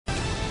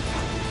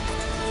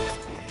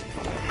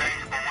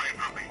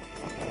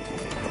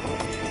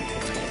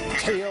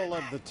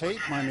of the tape,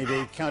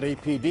 Miami-Dade County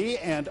PD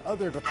and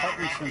other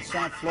departments in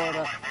South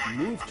Florida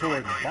move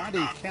toward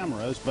body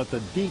cameras, but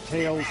the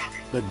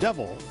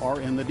devil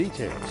are in the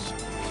details.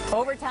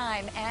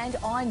 Overtime and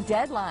on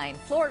deadline,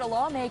 Florida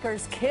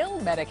lawmakers kill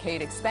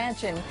Medicaid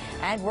expansion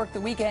and work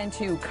the weekend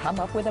to come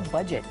up with a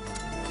budget.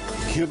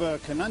 Cuba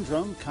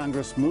conundrum,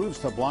 Congress moves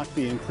to block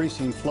the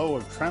increasing flow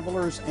of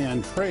travelers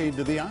and trade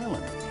to the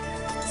island.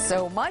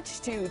 So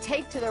much to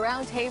take to the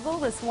round table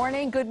this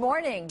morning. Good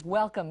morning.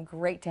 Welcome.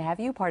 Great to have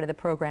you part of the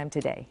program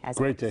today.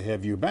 Great to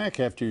have you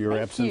back after your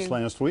absence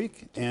last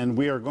week. And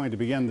we are going to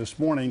begin this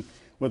morning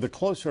with a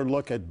closer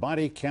look at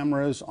body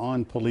cameras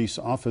on police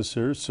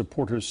officers.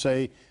 Supporters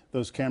say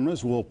those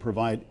cameras will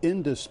provide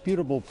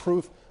indisputable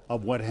proof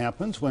of what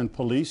happens when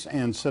police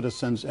and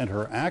citizens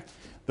interact.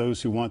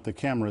 Those who want the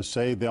cameras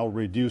say they'll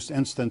reduce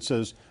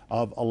instances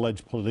of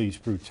alleged police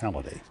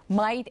brutality.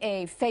 Might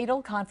a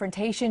fatal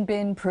confrontation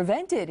been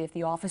prevented if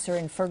the officer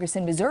in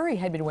Ferguson, Missouri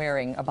had been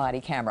wearing a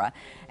body camera?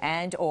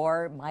 And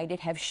or might it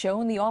have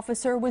shown the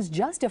officer was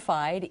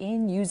justified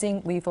in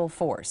using lethal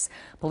force?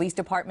 Police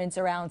departments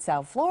around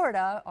South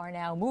Florida are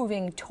now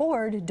moving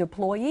toward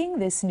deploying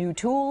this new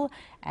tool,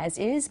 as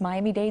is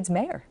Miami-Dade's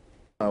mayor.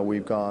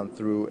 We've gone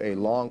through a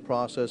long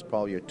process,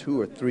 probably a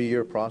 2 or 3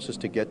 year process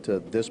to get to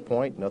this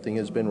point. Nothing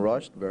has been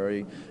rushed,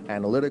 very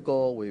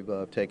analytical. We've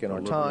taken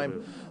our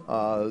time.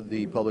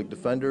 The public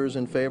defender is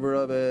in favor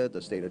of it,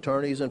 the state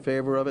attorney is in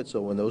favor of it. So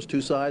when those two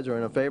sides are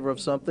in favor of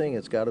something,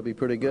 it's got to be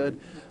pretty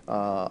good.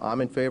 I'm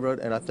in favor of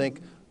it, and I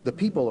think the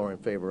people are in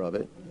favor of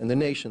it, and the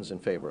nation's in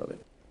favor of it.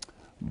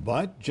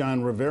 But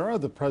John Rivera,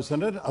 the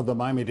president of the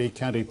Miami-Dade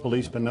County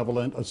Police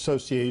Benevolent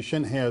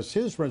Association, has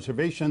his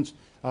reservations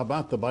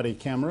about the body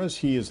cameras.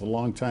 He is the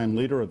longtime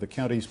leader of the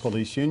county's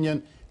police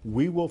union.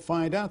 We will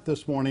find out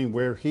this morning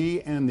where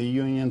he and the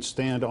union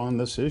stand on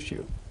this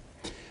issue.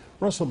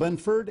 Russell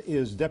Benford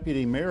is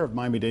deputy mayor of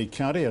Miami-Dade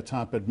County, a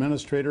top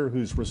administrator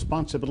whose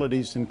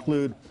responsibilities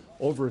include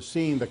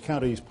overseeing the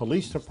county's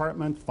police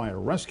department,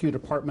 fire rescue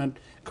department,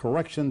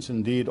 corrections,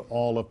 indeed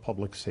all of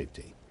public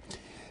safety.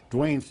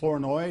 Dwayne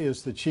Flournoy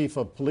is the chief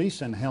of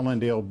police in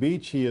Hallandale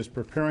Beach. He is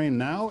preparing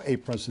now a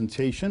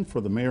presentation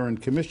for the mayor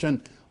and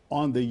commission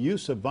on the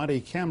use of body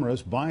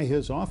cameras by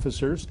his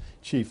officers.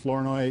 Chief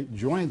Flournoy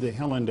joined the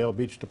Hallandale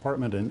Beach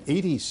Department in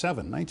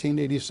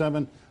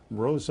 1987,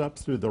 rose up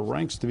through the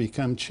ranks to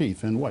become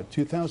chief in what,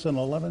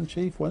 2011,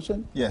 chief, was it?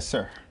 Yes,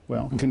 sir.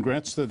 Well,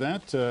 congrats to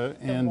that.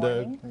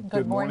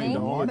 Good morning to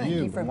all of you.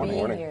 Thank you for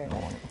being here.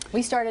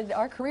 We started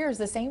our careers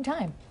the same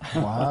time.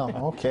 Wow,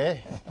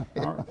 okay.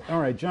 All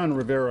right, John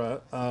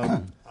Rivera,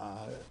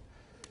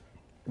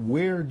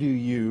 where do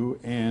you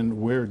and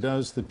where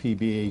does the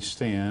PBA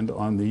stand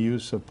on the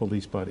use of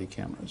police body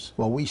cameras?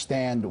 Well, we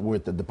stand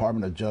with the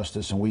Department of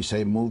Justice and we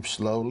say move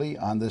slowly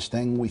on this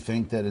thing. We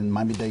think that in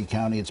Miami-Dade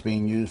County it's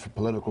being used for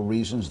political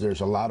reasons.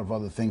 There's a lot of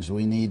other things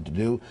we need to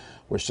do.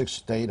 We're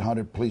 600 to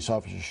 800 police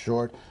officers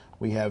short.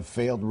 We have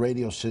failed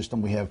radio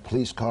system. We have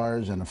police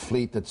cars and a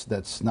fleet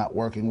that's not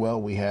working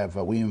well. We have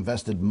we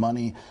invested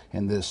money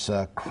in this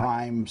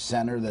crime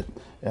center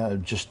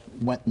that just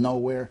went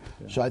nowhere.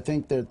 Yeah. So I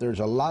think that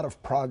there's a lot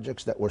of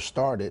projects that were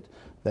started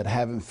that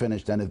haven't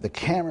finished. And if the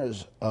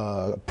cameras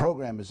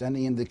program is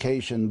any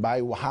indication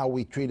by how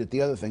we treated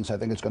the other things, I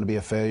think it's going to be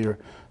a failure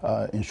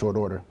in short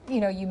order.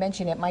 You know, you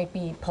mentioned it might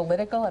be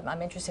political.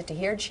 I'm interested to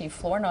hear, Chief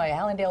Flournoy,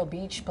 Hallandale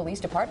Beach Police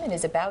Department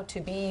is about to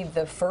be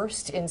the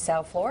first in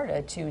South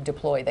Florida to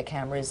deploy the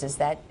cameras. Is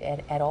that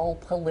at all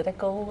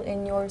political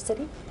in your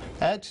city?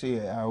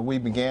 Actually, we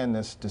began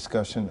this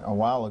discussion a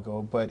while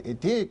ago, but it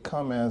did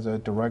come as a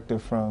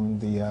directive from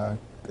the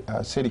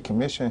City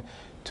Commission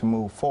to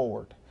move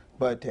forward.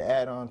 But to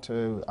add on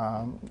to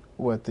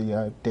what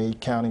the Dade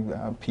County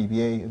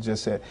PBA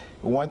just said,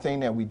 one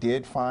thing that we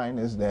did find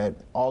is that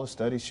all the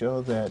studies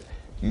show that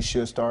you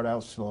should start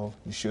out slow,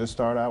 you should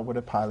start out with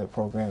a pilot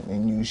program,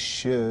 and you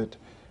should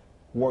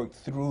work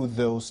through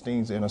those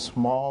things in a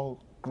small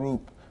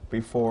group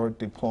before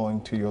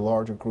deploying to your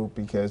larger group,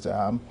 because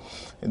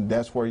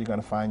that's where you're going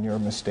to find your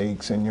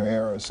mistakes and your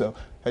errors. So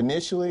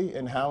initially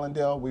in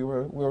Hallandale, we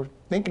were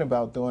thinking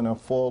about doing a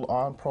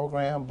full-on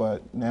program,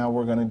 but now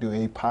we're going to do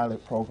a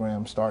pilot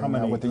program starting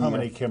out with the How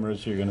many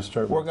cameras are you going to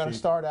start with? We're going to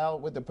start out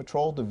with the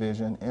patrol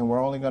division, and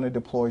we're only going to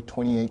deploy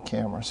 28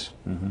 cameras.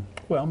 Mm-hmm.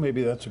 Well,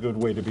 maybe that's a good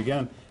way to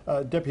begin.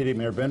 Deputy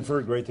Mayor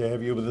Benford, great to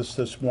have you with us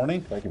this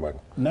morning. Thank you,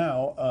 Michael.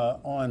 Now,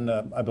 on,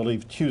 I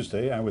believe,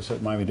 Tuesday, I was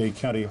at Miami-Dade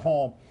County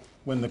Hall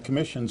when the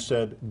commission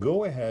said,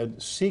 go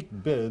ahead, seek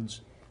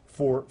bids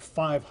for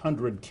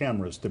 500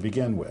 cameras to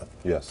begin with.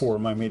 Yes. For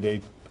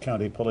Miami-Dade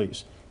County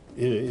Police.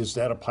 Is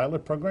that a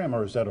pilot program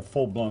or is that a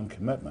full-blown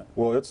commitment?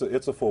 Well,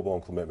 it's a full-blown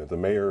commitment. The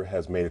mayor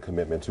has made a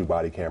commitment to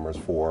body cameras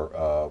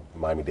for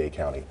Miami-Dade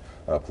County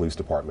Police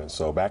Department.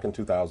 So back in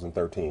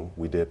 2013,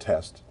 we did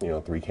test,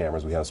 3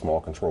 cameras. We had a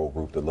small control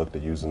group that looked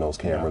at using those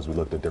cameras. Yeah. We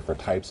looked at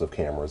different types of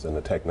cameras and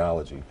the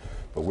technology.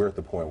 But we're at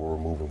the point where we're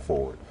moving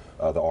forward.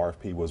 The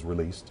RFP was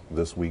released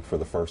this week for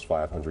the first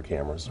 500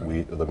 cameras.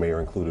 The mayor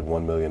included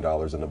 $1 million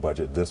in the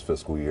budget this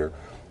fiscal year,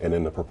 and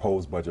in the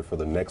proposed budget for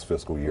the next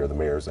fiscal year, the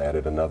mayor's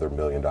added another $1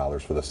 million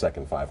for the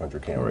second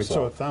 500 cameras.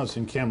 All right, so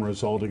 1,000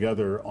 cameras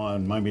altogether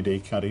on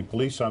Miami-Dade County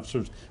police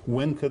officers.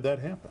 When could that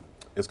happen?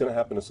 It's going to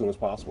happen as soon as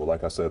possible.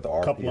 Like I said, the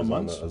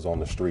RFP is on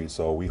the street,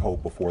 so we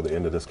hope before the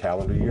end of this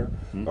calendar year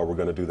we're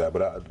going to do that.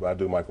 But I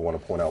do, Michael, want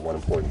to point out one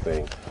important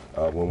thing.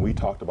 When we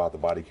talked about the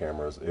body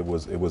cameras, it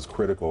was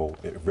critical,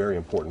 very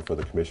important for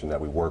the commission that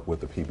we work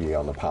with the PBA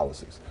on the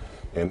policies.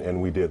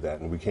 And we did that,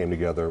 and we came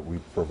together, we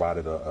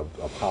provided a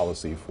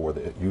policy for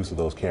the use of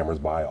those cameras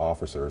by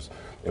officers.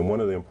 And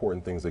one of the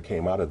important things that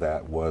came out of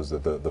that was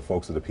that the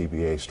folks at the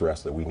PBA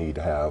stressed that we need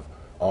to have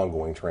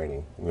ongoing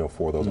training,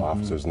 for those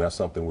officers, and that's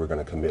something we're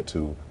going to commit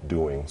to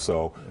doing.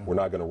 So we're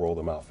not going to roll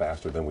them out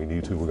faster than we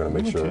need to. We're going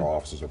to make sure our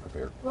officers are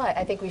prepared. Well,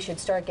 I think we should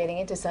start getting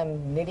into some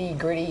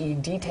nitty-gritty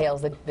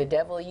details. The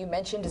devil you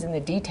mentioned is in the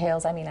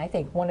details. I mean, I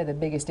think one of the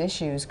biggest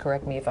issues,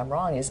 correct me if I'm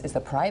wrong, is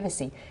the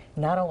privacy.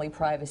 Not only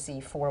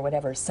privacy for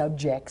whatever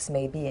subjects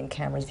may be in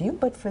camera's view,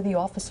 but for the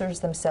officers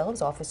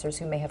themselves, officers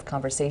who may have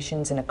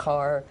conversations in a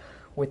car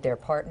with their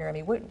partner. I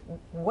mean,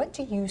 what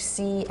do you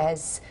see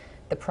as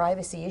the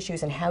privacy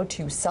issues and how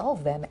to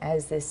solve them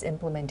as this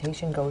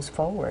implementation goes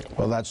forward?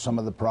 Well, that's some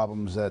of the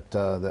problems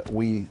that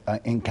we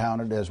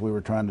encountered as we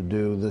were trying to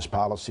do this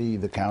policy.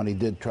 The county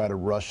did try to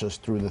rush us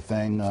through the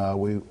thing.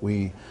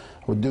 We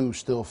do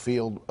still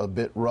feel a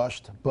bit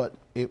rushed, but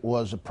it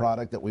was a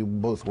product that we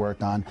both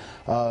worked on.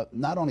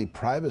 Not only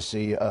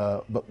privacy,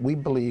 but we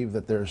believe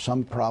that there are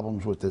some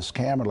problems with this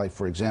camera, like,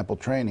 for example,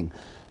 training.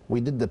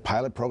 We did the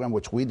pilot program,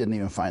 which we didn't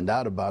even find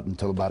out about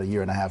until about 1.5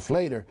 years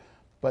later.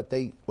 But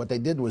what they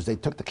did was they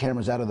took the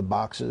cameras out of the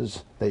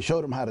boxes, they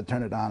showed them how to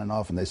turn it on and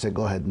off, and they said,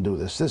 go ahead and do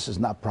this. This is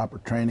not proper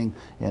training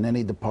in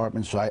any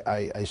department, so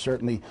I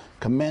certainly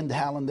commend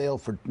Hallandale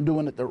for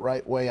doing it the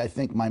right way. I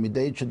think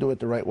Miami-Dade should do it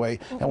the right way.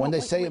 And when they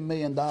say $1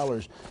 million,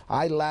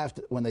 I laughed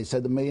when they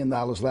said $1 million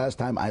last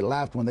time. I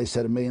laughed when they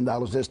said $1 million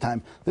this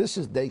time. This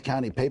is Dade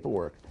County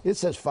paperwork. It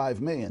says $5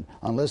 million.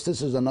 Unless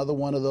this is another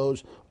one of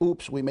those,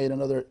 oops, we made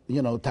another,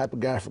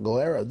 typographical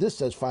error. This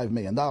says $5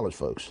 million,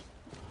 folks.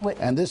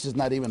 And this is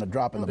not even a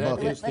drop in the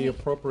bucket. That is the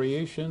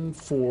appropriation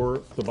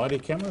for the body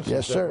cameras?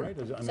 Yes, sir.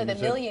 Right? So the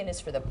million is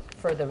for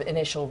the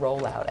initial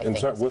rollout, I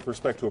think. With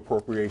respect to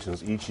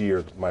appropriations, each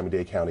year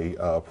Miami-Dade County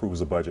approves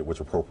a budget which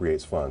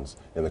appropriates funds.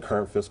 In the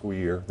current fiscal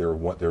year,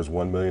 there's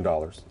 $1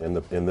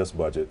 million in this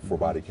budget for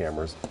body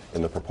cameras.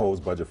 In the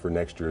proposed budget for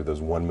next year, there's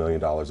 $1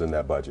 million in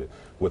that budget.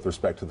 With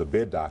respect to the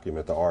bid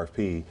document, the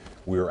RFP,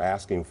 we are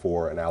asking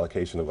for an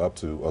allocation of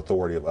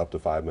authority of up to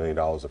 $5 million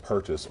a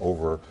purchase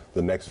over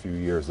the next few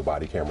years, the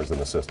body cameras in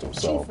the system.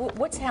 So, Chief,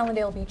 what's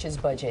Hallandale Beach's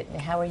budget,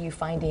 and how are you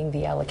finding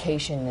the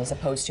allocation as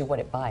opposed to what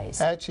it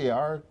buys? Actually,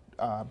 our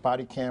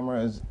body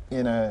camera is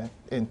in an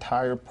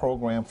entire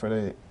program for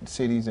the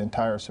city's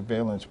entire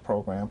surveillance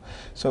program.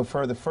 So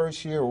for the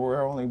first year,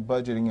 we're only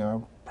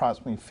budgeting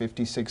approximately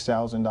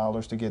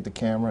 $56,000 to get the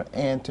camera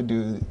and to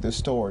do the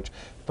storage.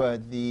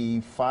 But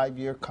the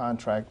 5-year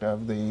contract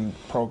of the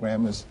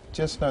program is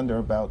just under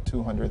about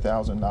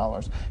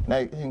 $200,000. And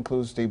that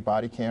includes the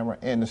body camera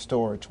and the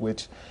storage,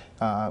 which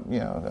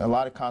a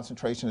lot of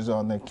concentration is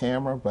on the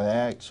camera, but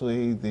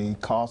actually the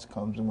cost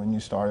comes when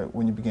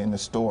you begin to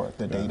store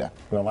the data.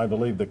 Well, I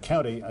believe the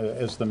county,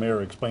 as the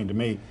mayor explained to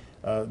me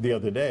the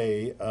other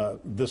day,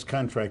 this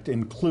contract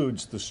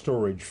includes the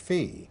storage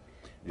fee.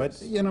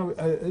 But,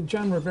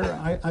 John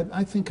Rivera,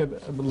 I think a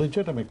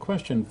legitimate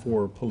question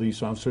for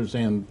police officers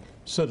and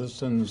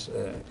citizens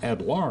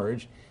at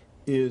large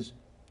is,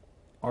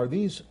 are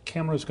these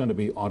cameras going to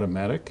be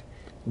automatic?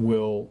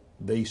 Will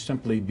they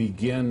simply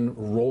begin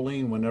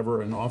rolling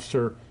whenever an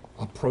officer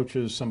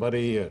approaches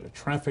somebody at a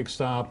traffic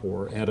stop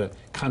or at a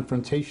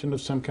confrontation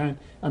of some kind?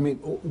 I mean,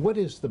 what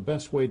is the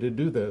best way to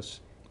do this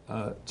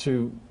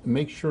to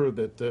make sure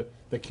that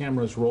the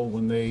cameras roll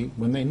when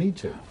they need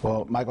to?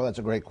 Well, Michael, that's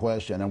a great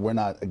question, and we're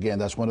not, again,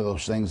 that's one of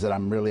those things that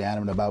I'm really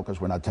adamant about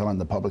because we're not telling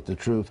the public the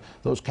truth.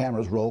 Those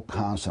cameras roll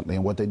constantly,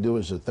 and what they do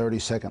is a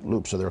 30-second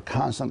loop, so they're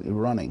constantly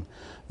running.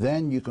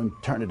 Then you can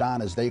turn it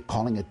on, as they're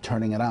calling it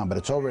turning it on, but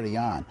it's already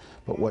on.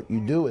 But what you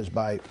do is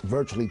by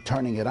virtually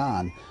turning it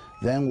on,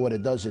 then what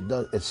it does,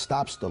 it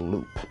stops the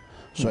loop.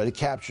 So it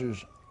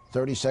captures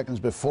 30 seconds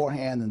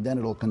beforehand, and then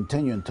it'll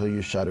continue until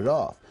you shut it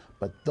off.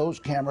 But those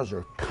cameras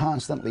are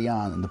constantly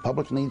on, and the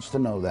public needs to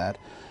know that.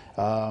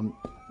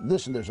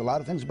 Listen, there's a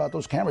lot of things about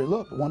those cameras.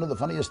 Look, one of the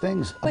funniest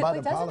things about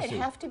the policy. Doesn't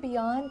it have to be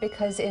on?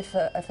 Because if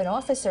an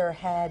officer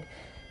had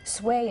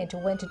sway into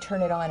when to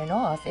turn it on and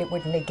off, it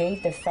would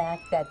negate the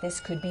fact that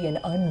this could be an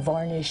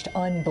unvarnished,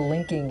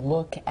 unblinking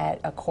look at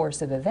a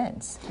course of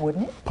events,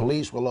 wouldn't it?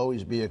 Police will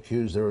always be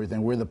accused of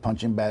everything. We're the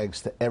punching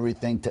bags to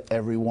everything, to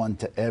everyone,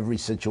 to every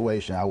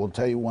situation. I will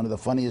tell you one of the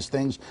funniest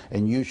things,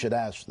 and you should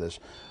ask this.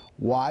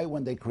 Why,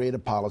 when they create a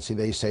policy,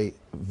 they say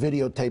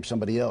videotape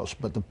somebody else,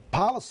 but the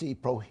policy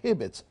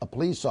prohibits a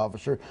police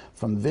officer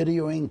from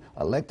videoing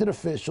elected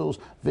officials,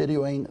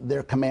 videoing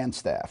their command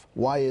staff.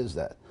 Why is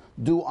that?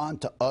 do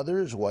unto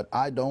others what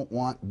I don't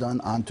want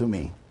done unto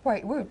me.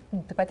 Right,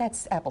 but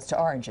that's apples to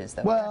oranges,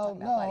 though. Well,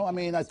 no, I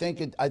mean, I think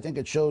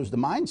it shows the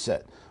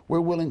mindset.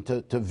 We're willing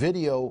to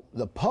video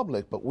the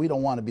public, but we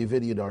don't want to be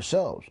videoed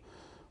ourselves.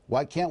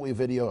 Why can't we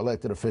video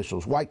elected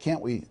officials? Why can't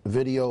we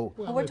video?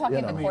 Well, we're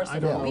talking the course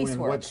of the police work. I don't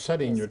know in what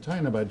setting you're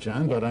talking about,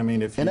 John, but I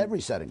mean, if in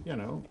every setting, you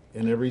know,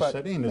 in every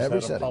setting,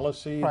 is that a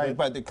policy? Right,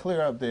 but to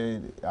clear up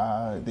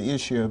the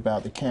issue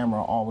about the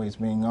camera always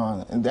being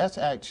on, and that's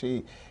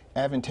actually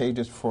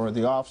advantageous for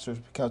the officers,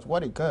 because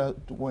what it does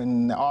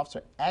when the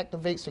officer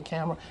activates the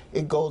camera,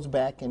 it goes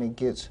back and it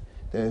gets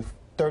the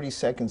 30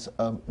 seconds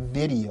of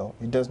video.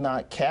 It does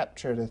not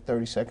capture the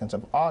 30 seconds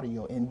of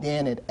audio, and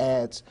then it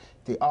adds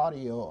the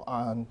audio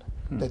on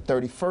the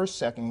 31st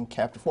second and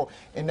capture 4.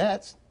 And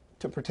that's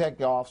to protect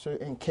the officer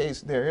in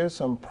case there is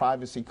some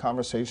privacy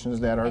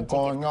conversations that are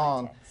going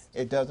on.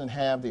 It doesn't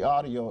have the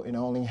audio, it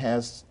only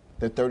has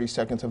the 30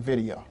 seconds of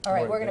video. All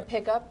right, we're going to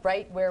pick up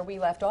right where we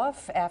left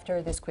off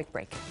after this quick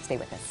break. Stay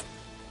with us.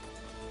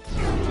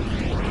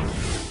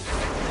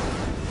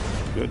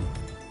 Good.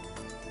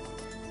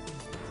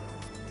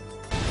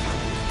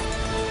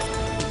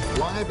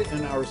 Live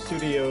in our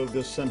studio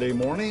this Sunday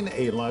morning,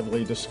 a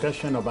lively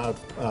discussion about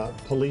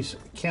police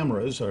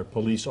cameras, or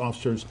police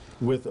officers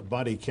with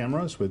body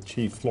cameras, with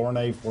Chief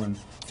Flournoy from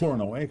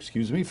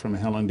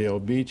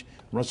Hallandale Beach,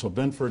 Russell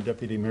Benford,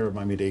 Deputy Mayor of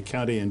Miami-Dade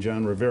County, and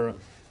John Rivera,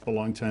 a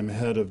longtime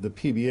head of the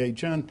PBA.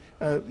 John,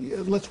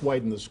 let's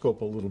widen the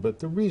scope a little bit.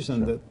 The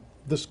reason that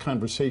this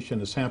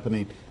conversation is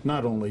happening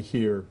not only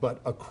here but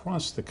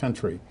across the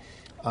country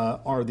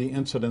are the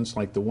incidents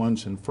like the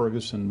ones in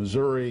Ferguson,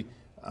 Missouri,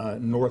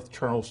 North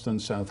Charleston,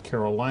 South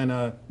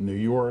Carolina, New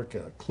York,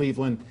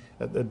 Cleveland.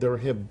 There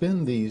have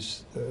been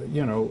these,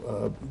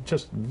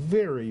 just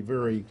very,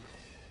 very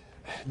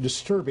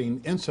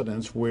disturbing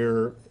incidents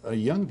where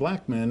young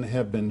black men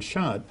have been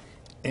shot,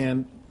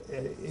 and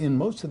in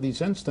most of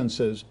these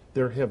instances,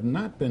 there have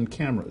not been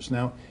cameras.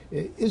 Now,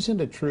 isn't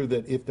it true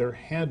that if there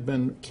had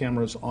been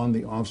cameras on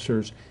the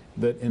officers,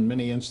 that in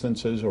many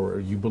instances, or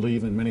you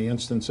believe in many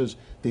instances,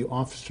 the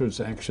officers'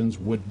 actions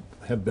would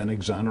have been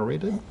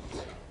exonerated?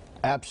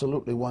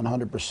 Absolutely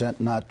 100%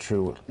 not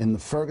true. In the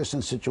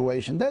Ferguson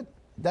situation,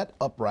 that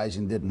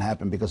uprising didn't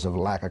happen because of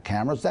a lack of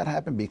cameras. That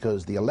happened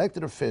because the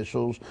elected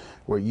officials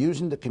were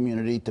using the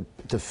community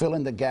to fill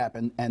in the gap,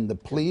 and the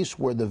police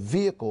were the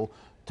vehicle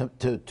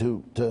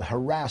to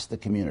harass the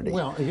community.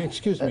 Well,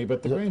 excuse me,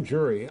 but the grand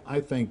jury, I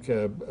think,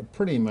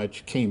 pretty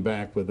much came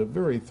back with a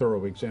very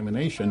thorough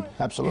examination.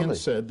 Absolutely. And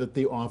said that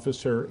the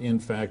officer, in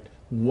fact,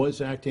 was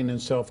acting in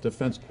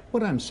self-defense.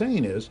 What I'm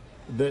saying is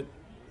that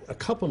a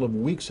couple of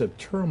weeks of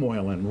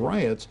turmoil and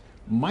riots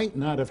might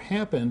not have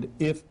happened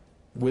if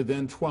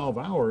within 12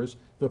 hours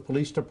the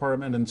police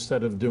department,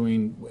 instead of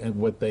doing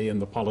what they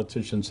and the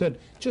politicians said,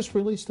 just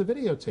released the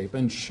videotape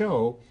and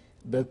show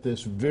that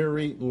this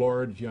very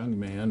large young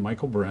man,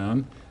 Michael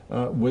Brown,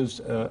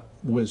 was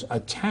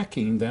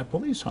attacking that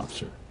police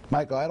officer.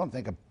 Michael, I don't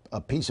think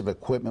a piece of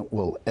equipment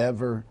will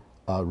ever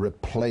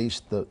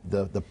replace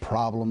the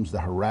problems, the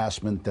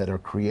harassment that are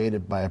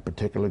created by a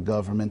particular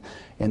government.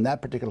 In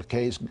that particular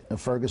case,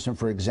 Ferguson,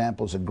 for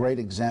example, is a great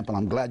example.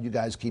 I'm glad you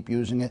guys keep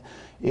using it,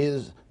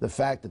 is the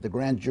fact that the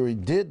grand jury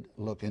did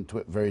look into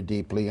it very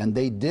deeply, and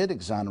they did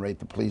exonerate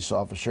the police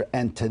officer,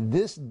 and to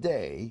this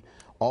day,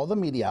 all the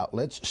media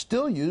outlets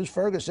still use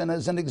Ferguson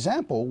as an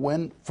example,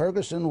 when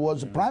Ferguson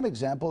was a prime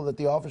example that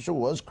the officer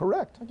was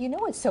correct. You know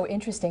what's so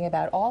interesting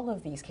about all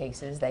of these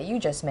cases that you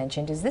just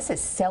mentioned is this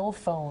is cell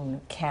phone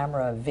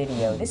camera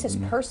video. This is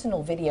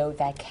personal video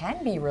that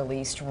can be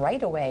released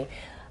right away.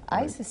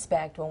 I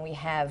suspect when we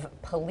have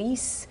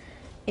police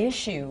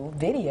issue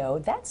video,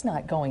 that's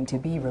not going to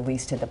be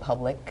released to the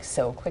public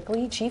so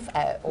quickly, Chief.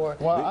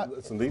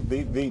 Listen,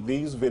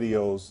 these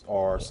videos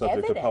are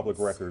subject to public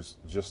records,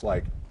 just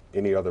like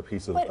any other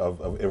piece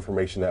of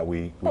information that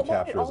we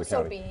capture as a county. But it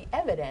also be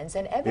evidence,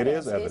 and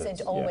evidence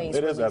isn't always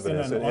It is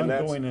evidence. In an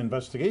ongoing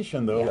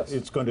investigation, though,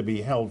 it's going to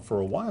be held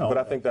for a while. But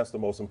I think that's the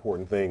most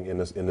important thing in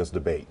this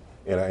debate.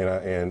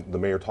 And the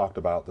mayor talked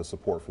about the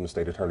support from the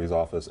state attorney's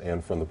office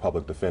and from the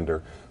public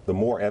defender. The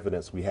more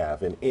evidence we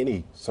have in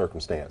any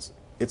circumstance,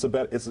 it's a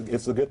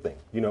good thing.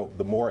 You know,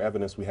 the more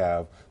evidence we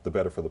have, the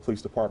better for the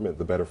police department,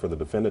 the better for the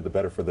defendant, the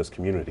better for this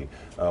community.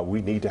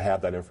 We need to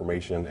have that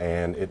information,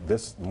 and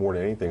this more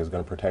than anything is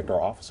going to protect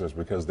our officers,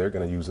 because they're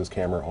going to use this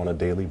camera on a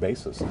daily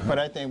basis. But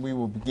I think we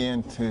will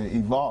begin to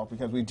evolve,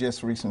 because we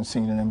just recently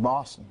seen it in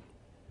Boston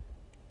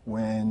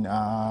when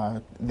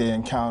they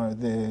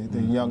encountered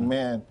the young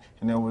man,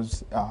 and there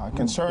was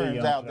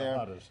concerns out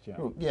there,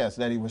 yes,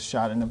 that he was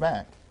shot in the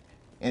back.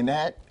 And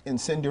that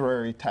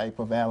incendiary type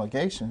of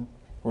allegation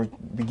were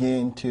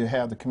beginning to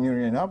have the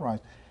community in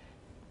uprising.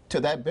 To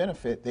that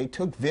benefit, they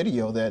took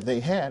video that they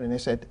had and they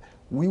said,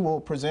 we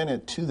will present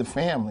it to the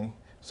family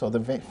so the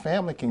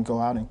family can go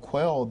out and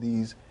quell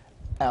these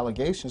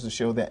allegations to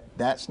show that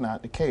that's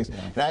not the case. Yeah.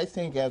 And I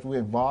think as we're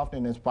involved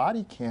in this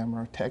body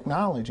camera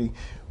technology,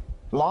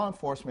 law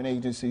enforcement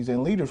agencies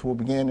and leaders will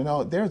begin to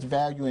know there's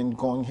value in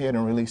going ahead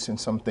and releasing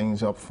some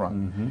things up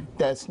front.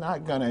 That's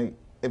not going to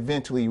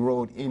eventually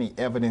erode any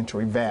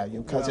evidentiary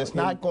value because it's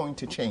not going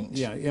to change.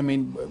 Yeah, I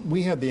mean,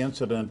 we had the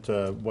incident,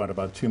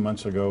 about 2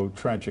 months ago,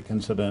 tragic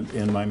incident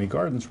in Miami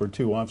Gardens where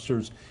two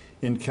officers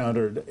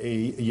encountered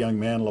a young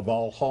man,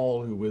 Laval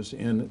Hall, who was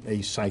in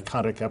a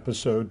psychotic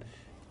episode.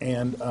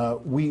 And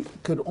we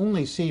could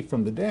only see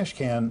from the dash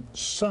cam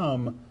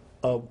some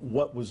of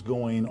what was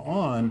going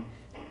on.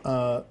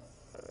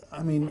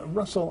 I mean,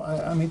 Russell,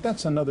 I mean,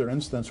 that's another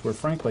instance where,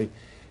 frankly,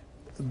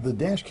 the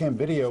dash cam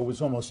video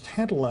was almost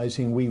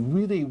tantalizing. We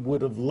really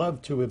would have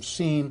loved to have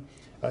seen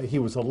he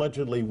was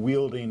allegedly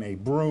wielding a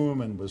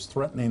broom and was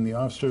threatening the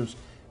officers.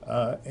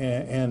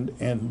 And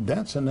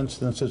that's an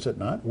instance, is it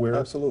not? Where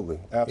absolutely.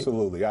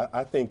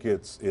 I think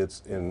it's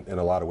in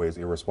a lot of ways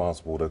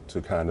irresponsible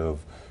to kind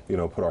of,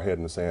 put our head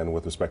in the sand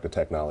with respect to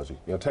technology.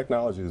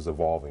 Technology is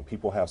evolving.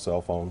 People have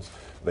cell phones.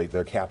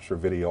 They're capture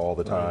video all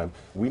the time.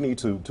 Right. We need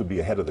to be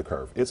ahead of the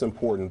curve. It's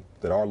important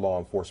that our law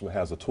enforcement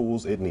has the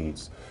tools it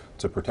needs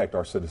to protect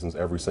our citizens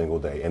every single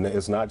day. And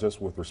it's not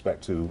just with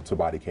respect to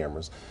body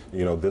cameras.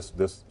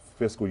 This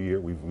fiscal year,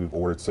 we've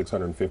ordered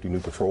 650 new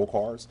patrol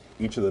cars.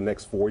 Each of the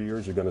next 4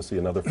 years, you're going to see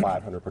another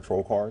 500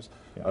 patrol cars.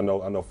 Yeah. I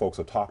know folks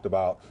have talked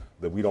about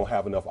that we don't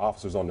have enough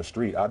officers on the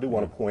street. I do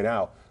want to point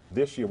out,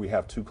 this year we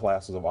have 2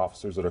 classes of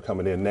officers that are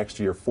coming in. Next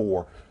year,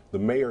 4. The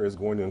mayor is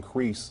going to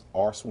increase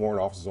our sworn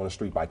officers on the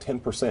street by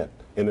 10%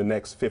 in the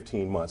next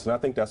 15 months. And I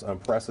think that's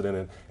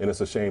unprecedented, and it's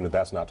a shame that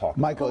that's not talked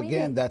about. Michael,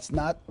 again, that's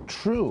not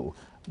true.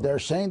 They're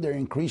saying they're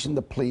increasing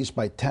the police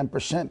by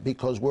 10%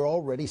 because we're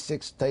already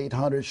 600 to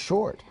 800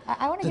 short.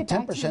 I want to get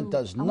back to 10%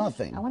 does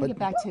nothing. I want to get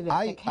back to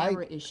the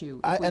camera issue.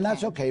 And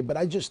that's okay, but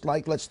I just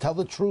let's tell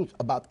the truth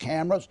about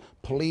cameras,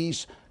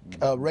 police,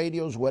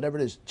 radios, whatever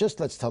it is. Just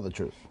let's tell the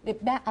truth.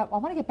 I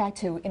want to get back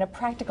to, in a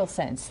practical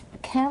sense,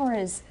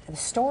 cameras, the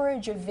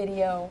storage of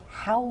video.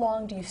 How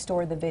long do you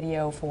store the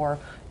video for?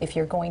 If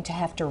you're going to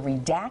have to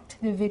redact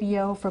the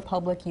video for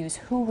public use,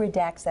 who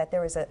redacts that?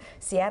 There was a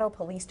Seattle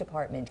Police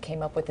Department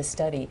came up with a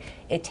study.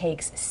 It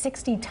takes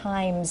 60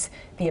 times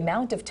the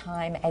amount of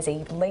time as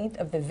a length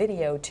of the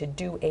video to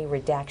do a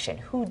redaction.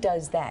 Who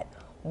does that?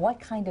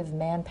 What kind of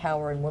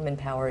manpower and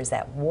womanpower is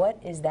that? What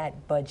is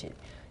that budget?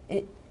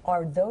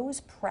 Are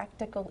those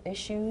practical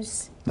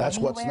issues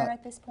anywhere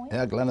at this point?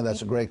 Yeah, Glenna,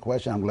 that's a great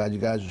question. I'm glad you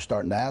guys are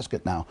starting to ask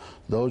it now.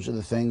 Those are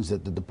the things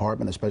that the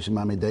department, especially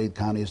Miami-Dade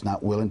County, is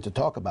not willing to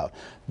talk about.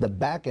 The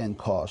back-end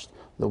cost,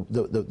 as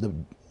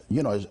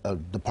a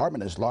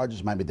department as large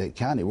as Miami-Dade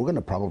County, we're going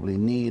to probably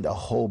need a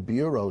whole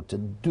bureau to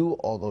do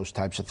all those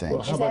types of things.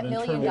 Well, how about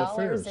internal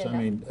affairs?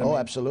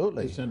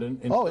 Absolutely.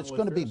 It's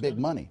going to be big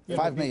money.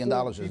 $5 million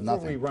is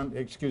nothing.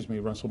 Excuse me,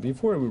 Russell,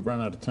 before we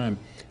run out of time,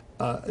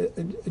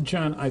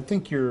 John, I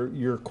think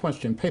your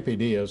question, Pepe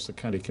Diaz, the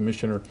county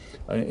commissioner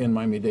in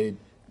Miami-Dade,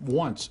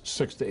 wants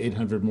 600 to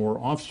 800 more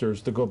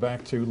officers to go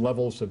back to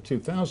levels of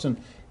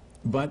 2000.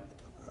 But,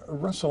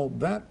 Russell,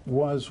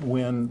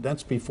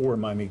 that's before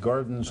Miami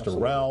Gardens,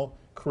 Doral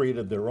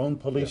created their own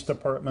police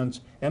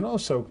departments, and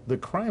also the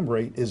crime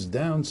rate is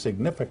down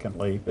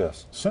significantly.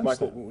 Yes. Since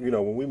Michael, then.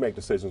 When we make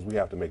decisions, we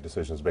have to make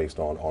decisions based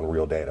on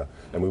real data.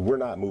 I mean, we're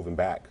not moving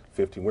back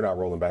 15, we're not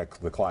rolling back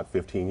the clock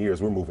 15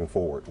 years, we're moving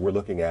forward. We're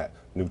looking at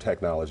new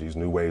technologies,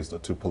 new ways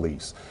to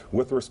police.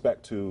 With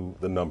respect to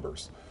the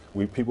numbers,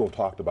 people have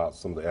talked about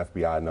some of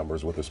the FBI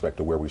numbers with respect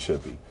to where we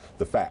should be.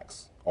 The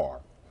facts are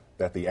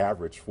that the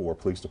average for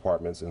police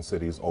departments in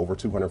cities over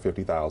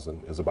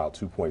 250,000 is about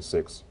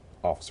 2.6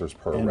 officers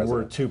per resident.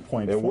 We're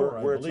 2.4, and we're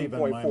I believe,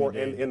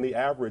 2.4, and the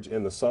average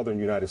in the southern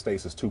United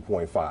States is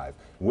 2.5.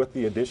 With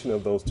the addition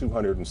of those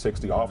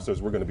 260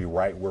 officers, we're going to be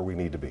right where we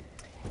need to be.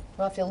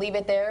 Well, if you'll leave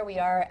it there, we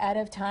are out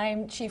of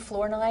time. Chief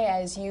Flournoy,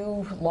 as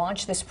you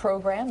launch this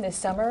program this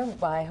summer,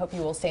 I hope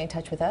you will stay in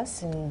touch with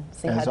us and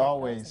see how that goes. As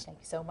always, thank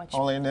you so much.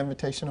 Only an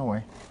invitation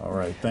away. All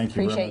right, thank you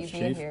very much, Appreciate you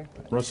being Chief. here.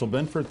 Russell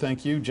Benford,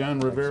 thank you. John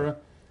Rivera,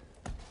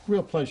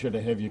 real pleasure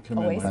to have you come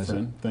in, my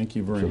friend. Thank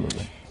you very much.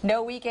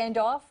 No weekend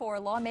off for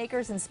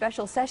lawmakers in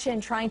special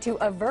session trying to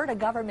avert a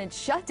government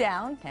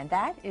shutdown, and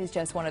that is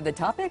just one of the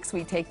topics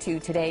we take to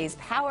today's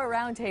Power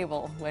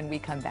Roundtable when we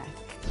come back.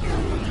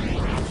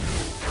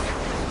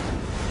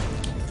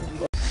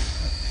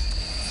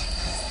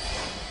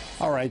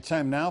 All right,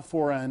 time now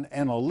for an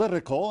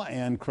analytical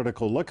and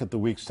critical look at the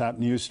week's top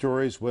news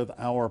stories with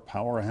our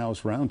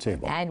Powerhouse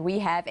Roundtable. And we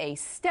have a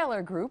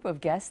stellar group of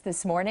guests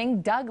this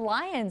morning. Doug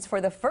Lyons, for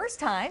the first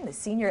time, the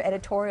senior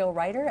editorial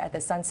writer at the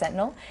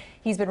Sun-Sentinel.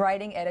 He's been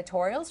writing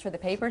editorials for the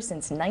paper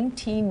since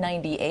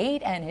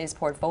 1998, and his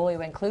portfolio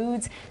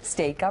includes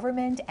state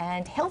government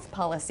and health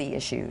policy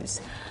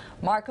issues.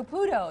 Mark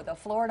Caputo, the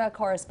Florida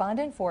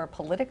correspondent for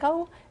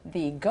Politico,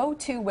 the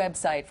go-to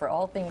website for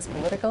all things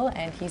political,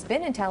 and he's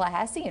been in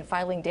Tallahassee and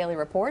filing daily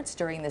reports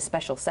during this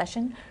special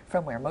session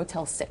from where?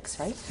 Motel 6,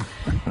 right?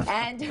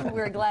 And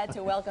we're glad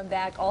to welcome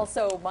back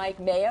also Mike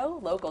Mayo,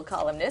 local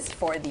columnist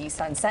for the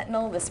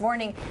Sun-Sentinel. This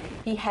morning,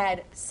 he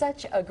had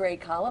such a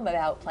great column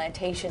about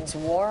Plantation's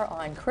war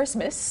on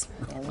Christmas,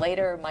 and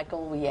later,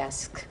 Michael, we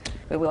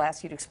will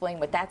ask you to explain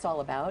what that's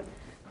all about.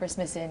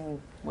 Christmas in,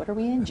 what are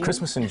we in, June?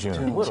 Christmas in June,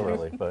 a little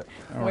early, but.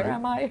 Where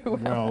am I?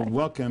 Well,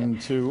 welcome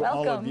to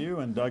all of Welcome.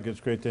 you, and Doug,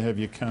 it's great to have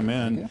you come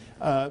in.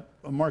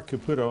 Mark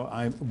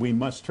Caputo, we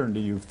must turn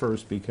to you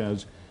first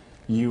because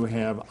you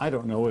have, I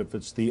don't know if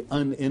it's the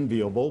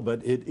unenviable,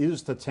 but it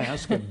is the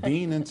task of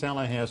being in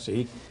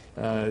Tallahassee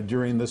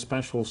during the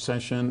special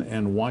session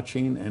and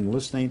watching and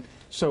listening.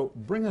 So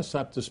bring us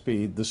up to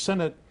speed. The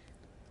Senate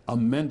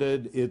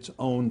amended its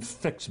own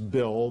fixed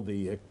bill,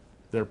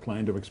 their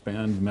plan to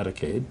expand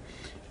Medicaid,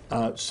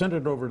 sent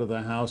it over to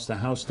the House. The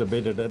House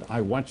debated it. I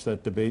watched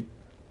that debate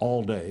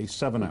all day,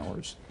 7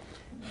 hours.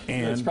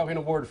 And it's probably an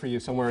award for you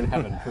somewhere in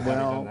heaven for having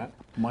done that.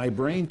 my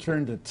brain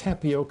turned to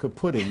tapioca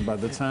pudding by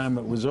the time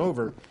it was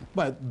over,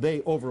 but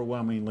they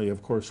overwhelmingly,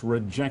 of course,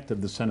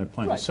 rejected the Senate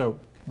plan. Right. So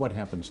what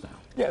happens now?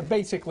 Yeah,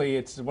 basically,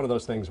 it's one of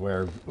those things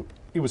where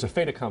it was a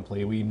fait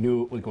accompli. We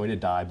knew it was going to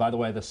die. By the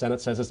way, the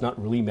Senate says it's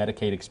not really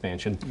Medicaid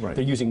expansion. Right.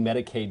 They're using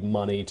Medicaid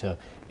money to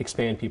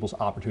expand people's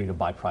opportunity to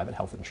buy private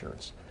health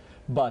insurance.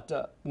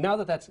 But now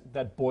that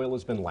that boil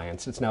has been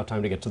lanced, it's now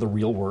time to get to the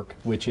real work,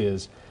 which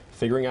is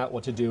figuring out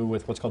what to do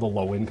with what's called the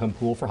low-income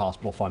pool for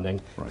hospital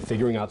funding,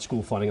 figuring out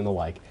school funding and the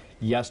like.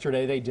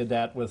 Yesterday, they did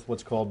that with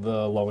what's called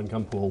the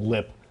low-income pool,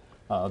 LIP.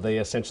 They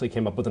essentially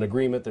came up with an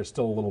agreement. They're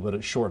still a little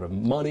bit short of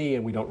money,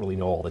 and we don't really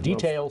know all the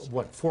details.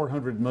 What,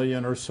 400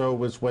 million or so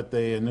was what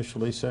they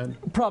initially said?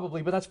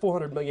 Probably, but that's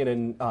 400 million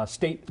in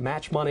state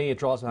match money. It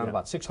draws down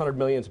about 600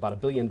 million. It's about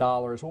 $1 billion.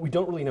 What we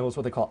don't really know is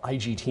what they call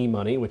IGT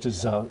money, which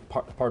is,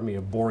 pardon me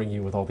of boring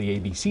you with all the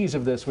ABCs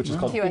of this, which is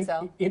called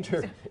QSL.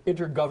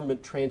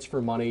 Intergovernment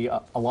transfer money.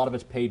 A lot of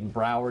it's paid in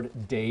Broward,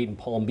 Dade, and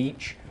Palm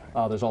Beach.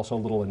 There's also a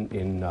little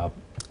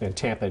in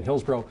Tampa and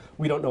Hillsborough.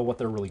 We don't know what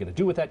they're really going to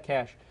do with that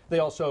cash. They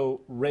also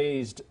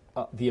raised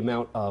the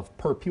amount of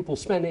per pupil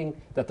spending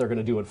that they're going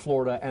to do in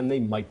Florida, and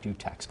they might do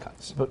tax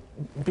cuts. But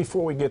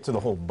before we get to the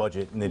whole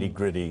budget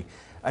nitty-gritty,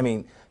 I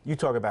mean, you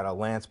talk about a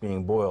lance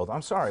being boiled.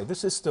 I'm sorry,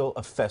 this is still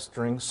a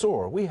festering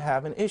sore. We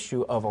have an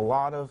issue of a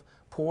lot of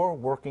poor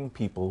working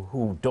people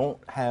who don't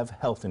have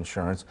health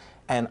insurance,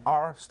 and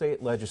our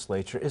state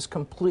legislature is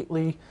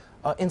completely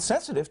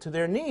insensitive to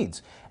their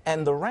needs.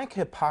 And the rank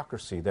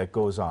hypocrisy that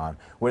goes on,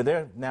 where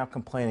they're now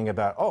complaining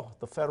about, oh,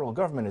 the federal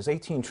government is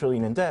 $18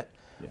 trillion in debt.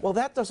 Well,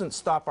 that doesn't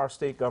stop our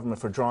state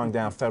government from drawing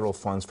down federal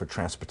funds for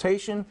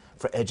transportation,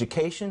 for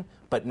education.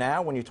 But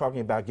now when you're talking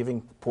about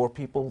giving poor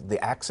people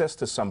the access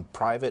to some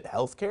private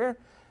health care,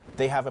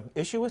 they have an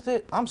issue with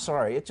it. I'm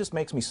sorry, it just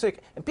makes me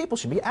sick. And people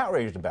should be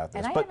outraged about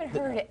this. And I haven't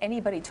heard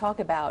anybody talk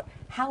about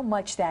how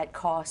much that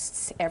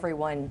costs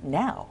everyone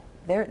now.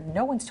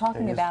 No one's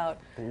talking about.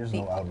 There's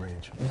no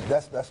outrage.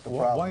 That's the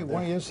problem.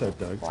 Why is that,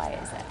 Doug? Why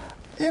is that?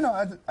 You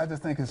know, I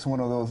just think it's one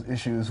of those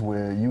issues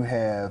where you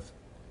have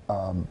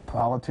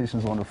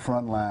politicians on the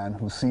front line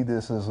who see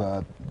this as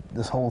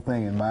this whole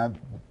thing, in my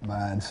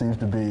mind, seems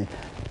to be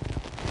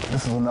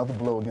this is another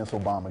blow against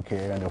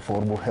Obamacare and the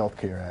Affordable Health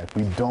Care Act.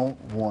 We don't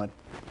want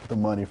the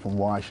money from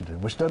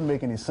Washington, which doesn't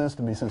make any sense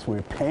to me since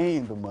we're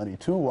paying the money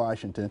to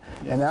Washington,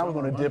 and now we're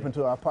going to dip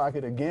into our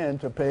pocket again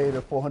to pay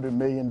the $400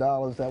 million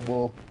that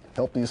will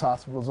help these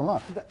hospitals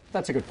along.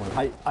 That's a good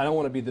point. I don't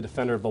want to be the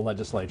defender of the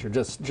legislature, or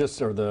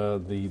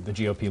the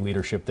GOP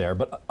leadership there,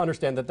 but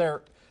understand that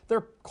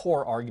their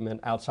core argument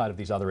outside of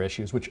these other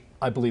issues, which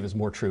I believe is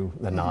more true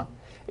than not,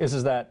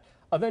 is that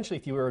eventually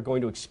if you are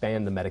going to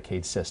expand the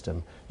Medicaid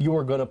system, you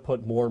are going to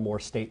put more and more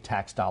state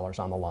tax dollars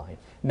on the line.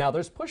 Now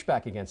there's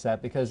pushback against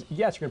that because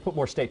yes, you're going to put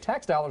more state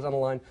tax dollars on the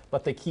line,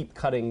 but they keep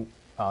cutting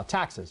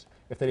taxes.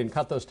 If they didn't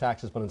cut those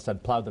taxes but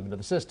instead plowed them into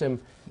the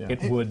system,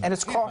 it would. And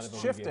it's cost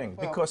shifting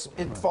because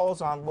it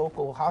falls on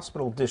local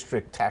hospital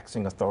district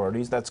taxing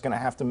authorities that's going to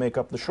have to make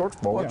up the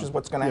shortfall, which is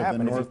what's going to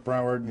happen. The North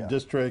Broward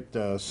District,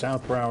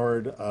 South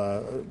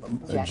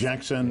Broward,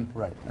 Jackson.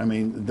 Right. I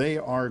mean, they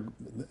are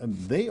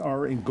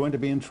going to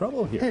be in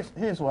trouble here.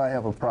 Here's why I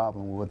have a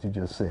problem with what you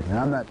just said, and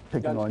I'm not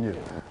picking on you,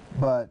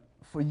 but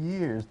for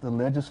years, the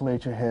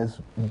legislature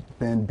has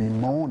been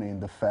bemoaning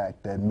the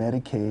fact that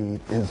Medicaid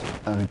is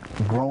a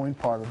growing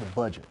part of the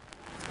budget.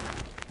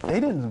 They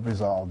didn't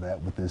resolve that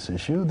with this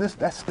issue.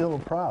 That's still a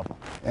problem.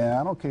 And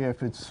I don't care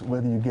if it's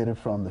whether you get it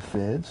from the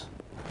feds.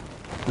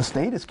 The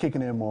state is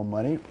kicking in more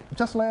money.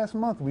 Just last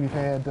month, we've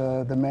had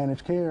the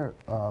managed care,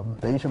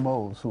 the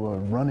HMOs who are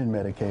running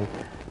Medicaid.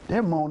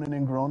 They're moaning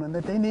and groaning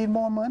that they need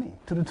more money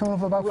to the tune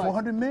of about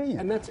 $400 million.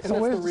 And that's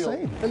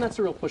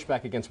the real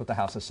pushback against what the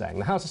House is saying.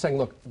 The House is saying,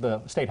 look,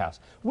 the State House,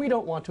 we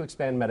don't want to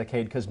expand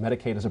Medicaid because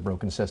Medicaid is a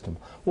broken system.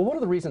 Well, one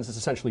of the reasons it's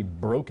essentially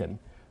broken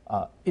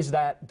is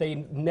that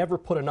they never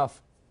put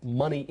enough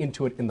money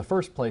into it in the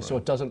first place, so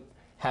it doesn't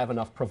have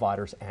enough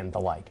providers and the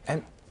like.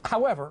 And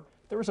however,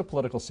 there is a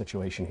political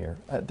situation here.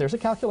 There's a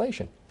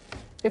calculation.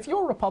 If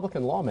you're a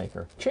Republican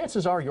lawmaker,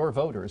 chances are your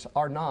voters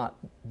are not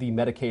the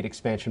Medicaid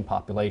expansion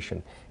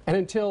population. And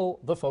until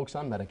the folks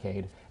on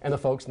Medicaid and the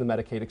folks in the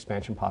Medicaid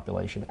expansion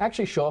population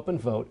actually show up and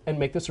vote and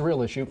make this a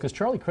real issue, because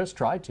Charlie Crist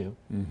tried to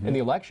in the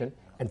election,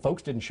 and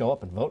folks didn't show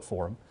up and vote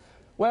for him,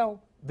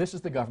 well, this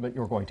is the government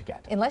you're going to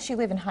get. Unless you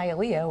live in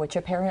Hialeah, which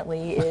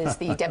apparently is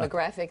the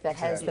demographic that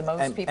has the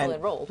most people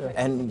enrolled.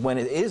 And when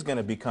it is going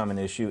to become an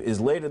issue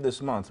is later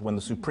this month when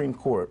the Supreme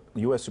Court,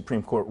 the U.S.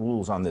 Supreme Court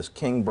rules on this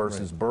King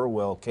versus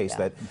Burwell case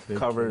that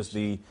covers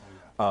the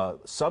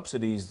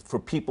subsidies for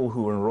people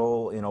who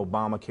enroll in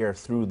Obamacare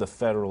through the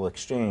federal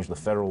exchange, the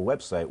federal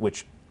website,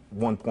 which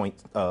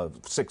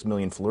 1.6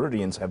 million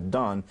Floridians have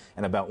done,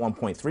 and about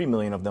 1.3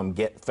 million of them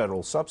get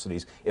federal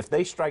subsidies. If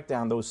they strike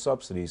down those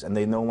subsidies and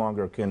they no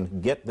longer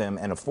can get them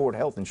and afford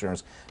health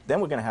insurance, then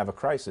we're going to have a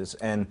crisis.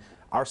 And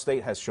our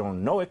state has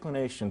shown no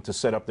inclination to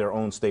set up their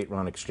own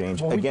state-run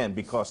exchange, again,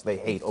 because they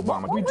hate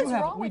Obamacare. What was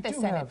wrong with the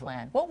Senate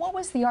plan? What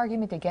was the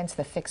argument against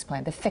the fix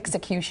plan, the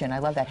fixecution? I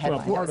love that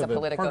headline. Well, That was a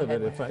political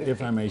headline.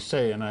 if I may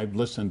say, and I've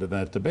listened to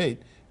that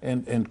debate,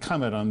 and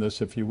comment on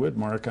this if you would,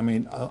 Mark. I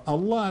mean, a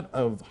lot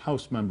of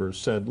House members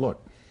said,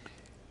 look,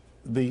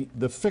 the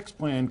fixed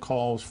plan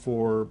calls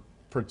for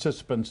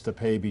participants to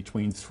pay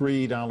between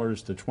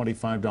 $3 to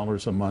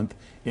 $25 a month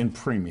in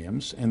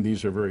premiums, and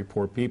these are very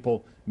poor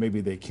people.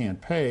 Maybe they can't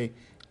pay,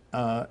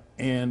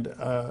 and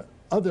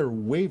other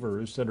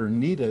waivers that are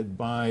needed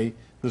by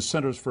the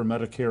Centers for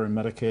Medicare and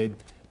Medicaid,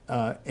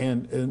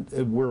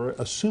 and we're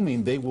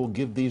assuming they will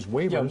give these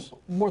waivers.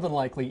 Yeah, more than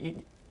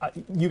likely.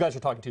 You guys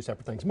are talking two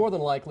separate things. More than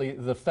likely,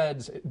 the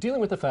feds,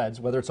 dealing with the feds,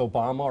 whether it's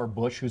Obama or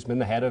Bush, who's been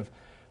the head of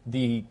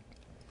the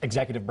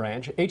executive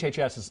branch,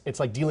 HHS, it's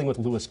like dealing with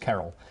Lewis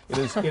Carroll. It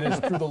is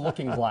through the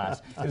looking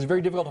glass. It is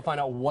very difficult to find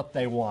out what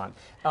they want.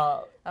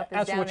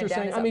 As for what you're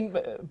saying, I mean,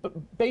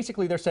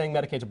 basically they're saying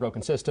Medicaid's a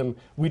broken system.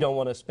 We don't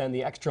want to spend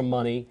the extra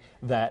money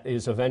that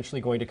is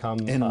eventually going to come.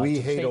 And we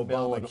hate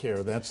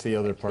Obamacare. That's the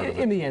other part of it.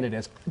 In the end, it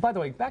is. By the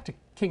way, back to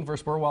King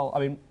versus Burwell, I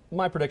mean,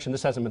 my prediction,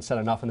 this hasn't been said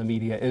enough in the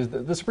media, is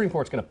that the Supreme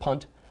Court's going to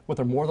punt. What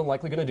they're more than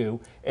likely going to do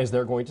is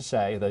they're going to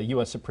say, the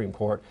U.S. Supreme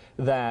Court,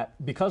 that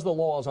because the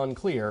law is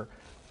unclear,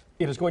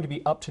 it is going to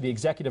be up to the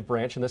executive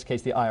branch, in this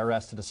case the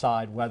IRS, to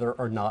decide whether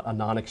or not a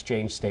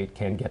non-exchange state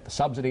can get the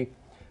subsidy.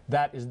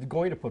 That is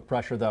going to put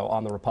pressure, though,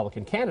 on the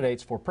Republican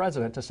candidates for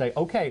president to say,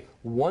 okay,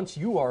 once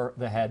you are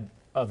the head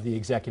of the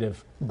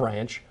executive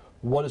branch,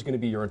 what is going to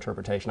be your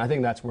interpretation? I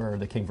think that's where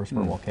the King versus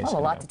Burwell case is. Well,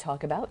 a lot to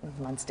talk about in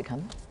months to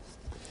come.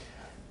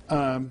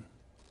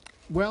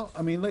 Well,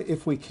 I mean,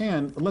 if we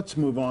can, let's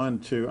move on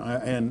to,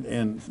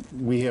 and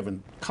we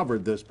haven't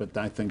covered this, but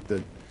I think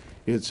that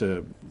it's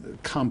a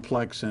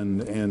complex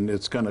and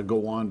it's going to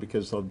go on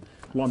because the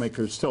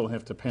lawmakers still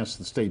have to pass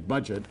the state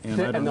budget,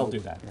 and I don't know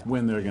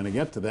when they're going to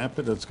get to that,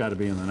 but it's got to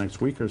be in the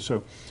next week or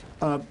so.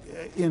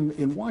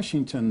 In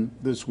Washington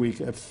this week,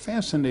 a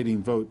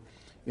fascinating vote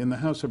in the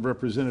House of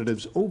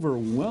Representatives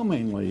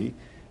overwhelmingly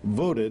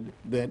voted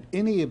that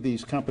any of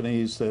these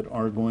companies that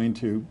are going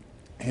to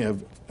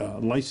have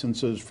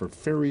licenses for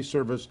ferry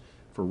service,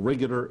 for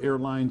regular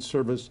airline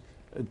service,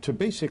 to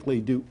basically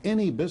do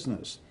any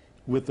business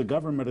with the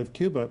government of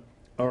Cuba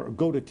or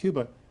go to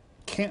Cuba,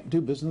 can't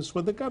do business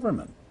with the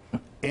government.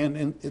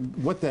 And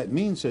what that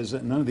means is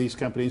that none of these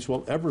companies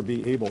will ever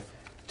be able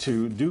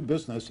to do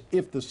business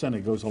if the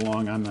Senate goes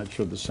along. I'm not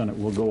sure the Senate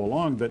will go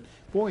along, but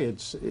boy,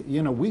 it's,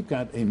 you know, we've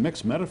got a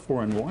mixed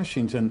metaphor in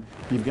Washington.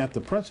 You've got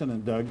the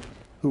president, Doug,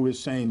 who is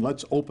saying,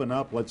 let's open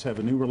up, let's have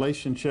a new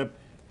relationship.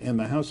 And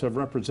the House of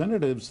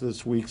Representatives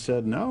this week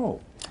said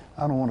no.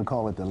 I don't want to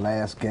call it the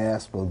last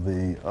gasp of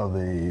the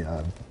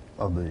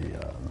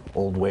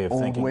old way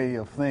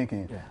of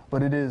thinking. Yeah.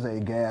 But it is a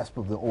gasp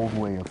of the old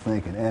way of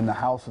thinking, and the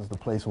House is the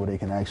place where they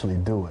can actually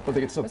do it. But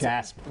they can still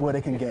gasp. Where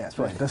they can gasp,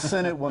 right. The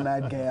Senate will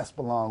not gasp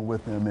along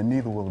with them, and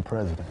neither will the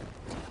president.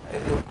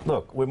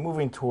 Look, we're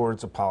moving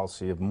towards a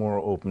policy of more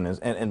openness,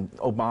 and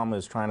Obama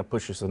is trying to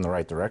push us in the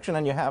right direction,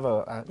 and you have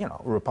a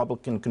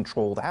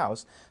Republican-controlled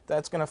House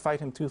that's going to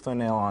fight him tooth and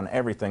nail on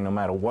everything, no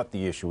matter what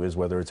the issue is,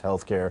 whether it's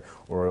health care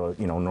or,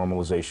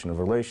 normalization of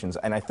relations.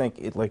 And I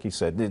think, like you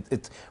said,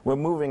 we're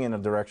moving in a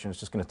direction. It's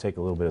just going to take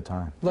a little bit of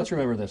time. Let's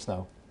remember this,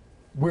 though.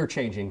 We're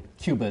changing.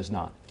 Cuba is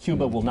not.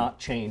 Cuba will not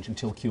change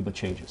until Cuba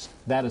changes.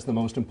 That is the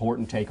most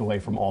important takeaway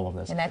from all of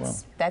this. And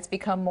that's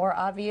become more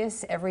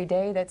obvious every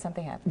day that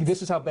something happens.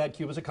 This is how bad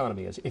Cuba's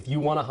economy is. If you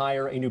want to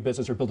hire a new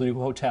business or build a new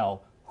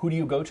hotel, who do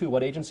you go to?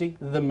 What agency?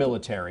 The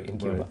military in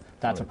Cuba.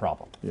 That's a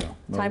problem. Yeah.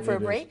 No, Time for a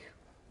break.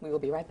 We will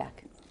be right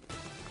back.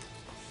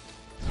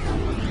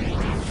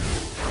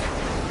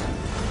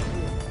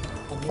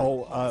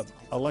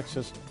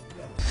 Alexis.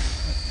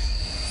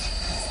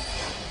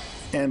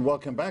 And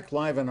welcome back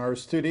live in our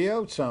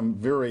studio. Some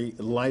very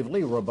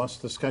lively,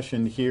 robust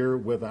discussion here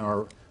with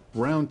our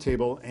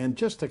roundtable. And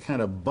just to kind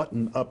of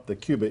button up the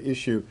Cuba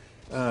issue,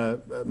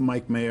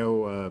 Mike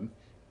Mayo,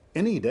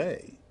 any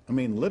day, I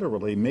mean,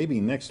 literally,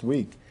 maybe next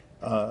week,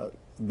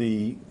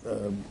 the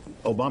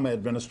Obama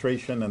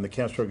administration and the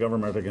Castro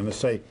government are going to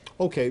say,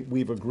 okay,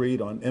 we've agreed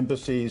on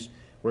embassies.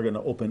 We're going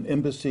to open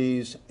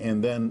embassies,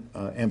 and then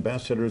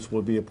ambassadors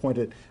will be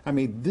appointed. I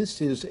mean,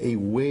 this is a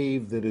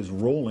wave that is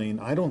rolling.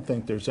 I don't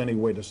think there's any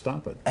way to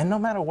stop it. And no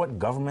matter what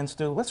governments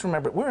do, let's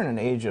remember, we're in an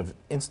age of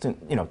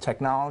instant,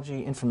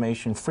 technology,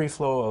 information, free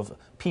flow of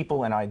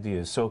people and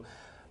ideas. So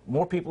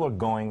More people are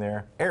going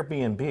there.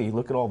 Airbnb,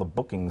 look at all the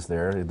bookings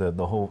there,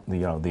 the whole,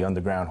 the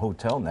underground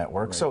hotel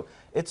network. Right. So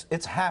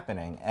it's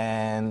happening,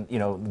 and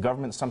the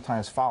government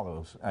sometimes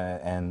follows,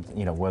 and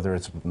whether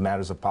it's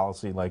matters of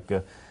policy like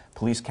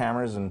police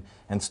cameras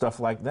and stuff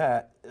like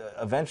that.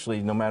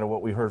 Eventually, no matter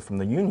what we heard from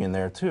the union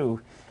there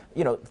too,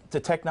 the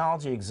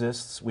technology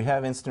exists. We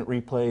have instant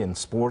replay in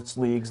sports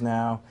leagues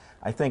now.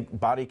 I think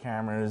body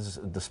cameras,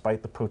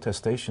 despite the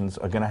protestations,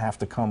 are going to have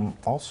to come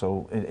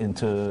also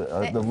into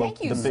the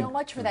Thank you so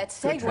much for that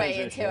segue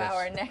into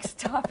our next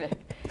topic.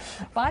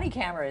 Body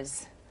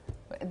cameras.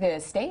 The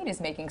state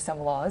is making some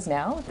laws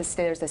now.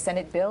 There's a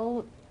Senate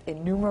bill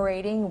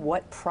enumerating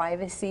what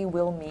privacy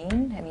will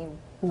mean. I mean,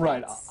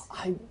 right.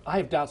 I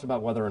have doubts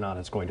about whether or not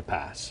it's going to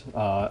pass.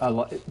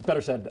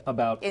 Better said,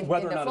 about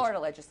whether or not in the Florida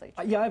legislature.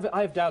 Yeah,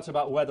 I have doubts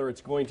about whether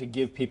it's going to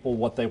give people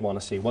what they want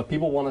to see. What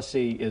people want to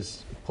see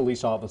is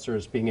police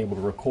officers being able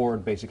to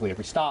record basically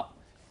every stop,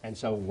 and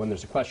so when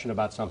there's a question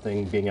about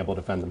something, being able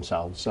to defend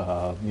themselves.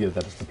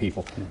 That is the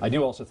people. I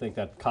do also think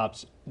that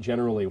cops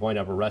generally wind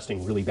up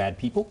arresting really bad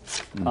people,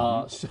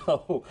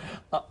 so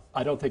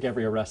I don't think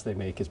every arrest they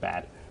make is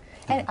bad.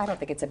 And I don't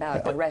think it's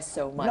about arrest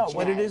so much. No,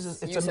 what it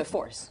is use of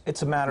force.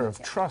 It's a matter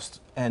of trust,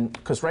 and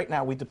because right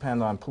now we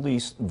depend on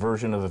police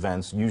version of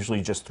events,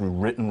 usually just through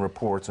written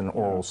reports and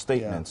oral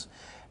statements.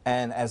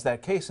 And as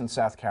that case in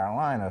South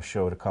Carolina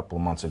showed a couple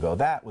of months ago,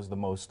 that was the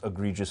most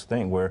egregious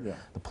thing, where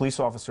the police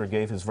officer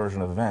gave his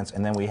version of events,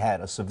 and then we had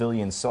a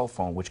civilian cell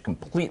phone, which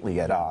completely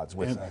at odds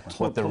with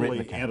what the written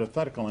account.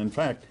 Antithetical. In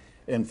fact,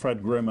 and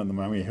Fred Grimm in the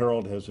Miami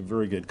Herald has a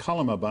very good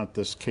column about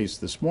this case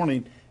this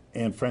morning.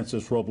 And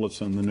Francis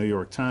Robles in the New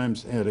York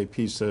Times had a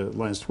piece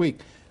last week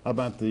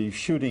about the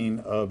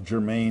shooting of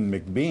Jermaine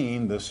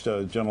McBean, this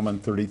gentleman,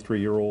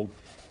 33-year-old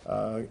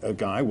a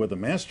guy with a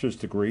master's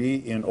degree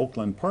in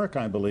Oakland Park,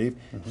 I believe.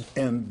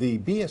 And the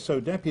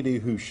BSO deputy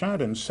who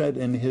shot him said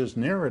in his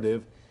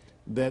narrative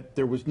that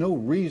there was no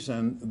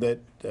reason that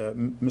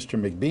Mr.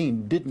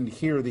 McBean didn't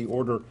hear the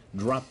order,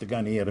 drop the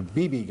gun. He had a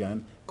BB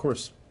gun. Of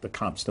course, the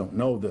cops don't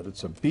know that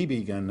it's a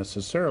BB gun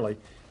necessarily,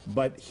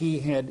 but he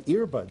had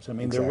earbuds. I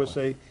mean, there was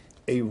a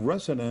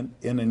resident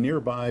in a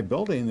nearby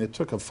building that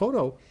took a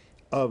photo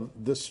of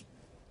this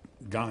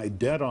guy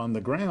dead on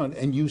the ground,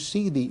 and you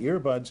see the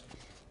earbuds.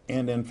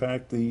 And in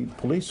fact, the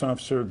police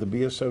officer, the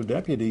BSO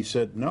deputy,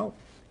 said no,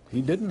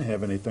 he didn't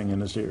have anything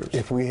in his ears.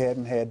 If we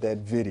hadn't had that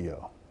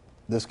video,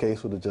 this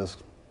case would have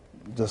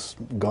just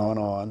gone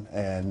on,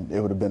 and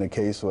it would have been a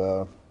case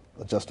of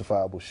a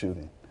justifiable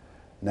shooting.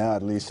 Now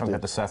at least... Talking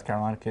about the South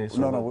Carolina case?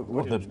 No,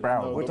 we're talking about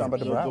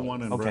the Broward. The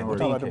one in Okay, we're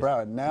talking about the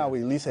Broward. Now we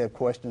at least have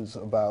questions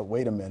about,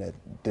 wait a minute,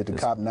 did the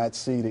cop not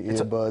see the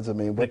earbuds? I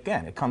mean,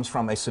 again, it comes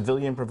from a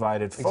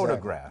civilian-provided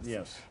photograph.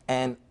 Yes.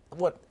 And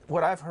what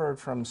I've heard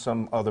from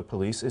some other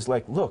police is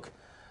like, look,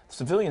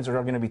 civilians are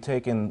going to be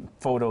taking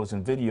photos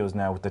and videos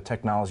now with the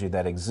technology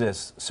that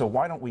exists, so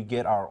why don't we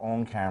get our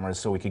own cameras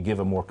so we could give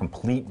a more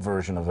complete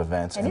version of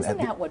events? And isn't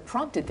that what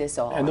prompted this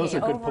all? And those are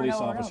good police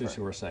officers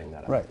who are saying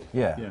that. Right.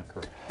 Yeah.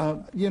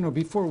 You know,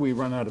 before we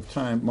run out of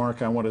time,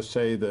 Mark, I want to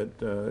say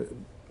that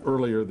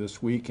earlier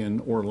this week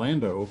in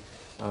Orlando,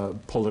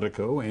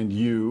 Politico and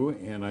you,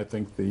 and I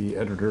think the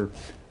editor,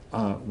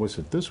 was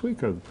it this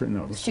week or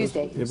no? It was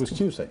Tuesday. It was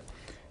Tuesday.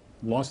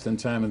 Lost in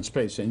Time and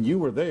Space, and you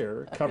were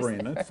there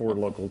covering it for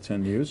Local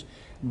 10 News.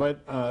 But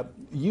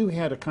you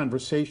had a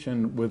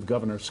conversation with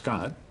Governor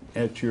Scott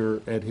at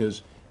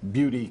his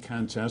beauty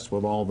contest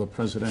with all the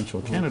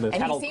presidential candidates.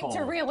 And he seemed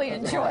to really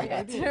enjoy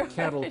it.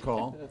 Cattle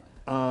call.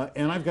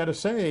 And I've got to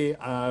say,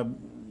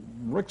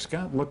 Rick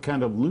Scott looked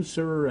kind of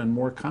looser and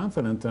more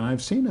confident than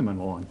I've seen him in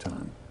a long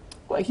time.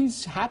 Well,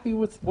 he's happy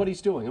with what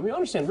he's doing. I mean,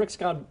 understand, Rick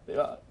Scott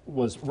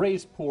was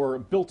raised poor,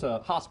 built a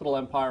hospital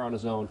empire on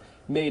his own,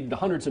 made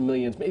hundreds of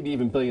millions, maybe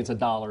even billions of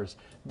dollars,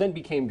 then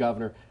became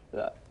governor.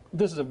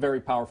 This is a very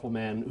powerful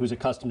man who's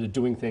accustomed to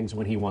doing things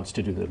when he wants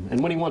to do them.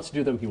 And when he wants to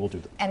do them, he will do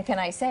them. And can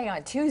I say,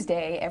 on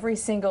Tuesday, every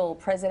single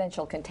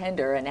presidential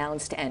contender,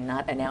 announced and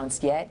not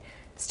announced yet,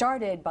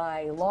 started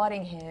by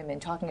lauding him and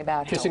talking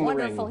about how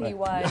wonderful he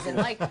was. And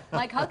like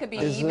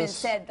Huckabee even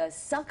said the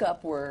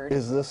suck-up word.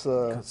 Is this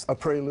a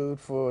prelude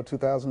for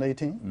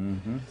 2018?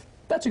 Mm-hmm.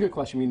 That's a good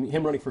question. I mean,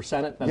 him running for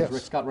Senate, that is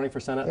Rick Scott running for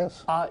Senate.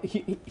 Yes.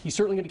 He's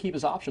certainly going to keep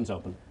his options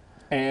open.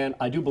 And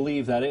I do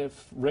believe that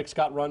if Rick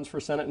Scott runs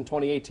for Senate in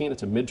 2018,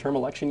 it's a midterm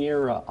election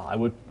year, I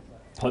would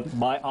put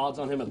my odds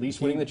on him at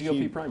least winning the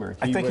GOP primary.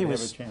 I think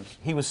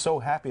he was so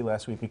happy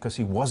last week because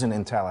he wasn't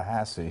in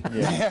Tallahassee.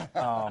 Yeah.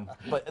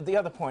 But the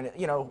other point,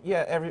 you know,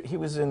 he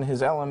was in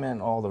his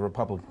element. All the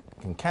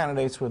Republican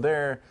candidates were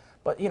there.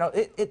 But, you know,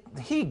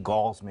 he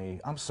galls me.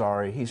 I'm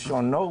sorry. He's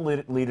shown no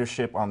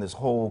leadership on this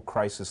whole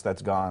crisis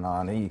that's gone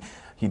on.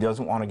 He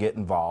doesn't want to get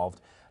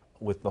involved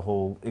with the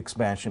whole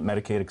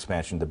Medicaid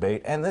expansion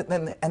debate.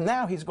 And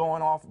now he's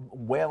going off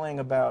wailing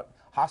about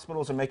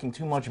hospitals are making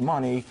too much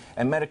money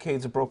and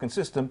Medicaid's a broken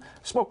system,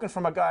 spoken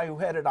from a guy who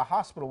headed a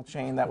hospital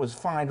chain that was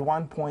fined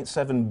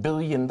 $1.7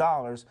 billion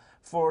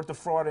for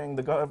defrauding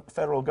the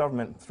federal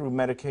government through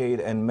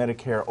Medicaid and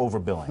Medicare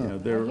overbilling. You know,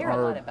 there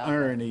are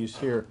ironies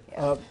here.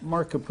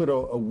 Mark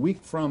Caputo, a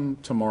week from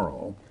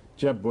tomorrow,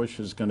 Jeb Bush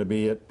is going to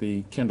be at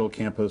the Kendall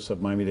campus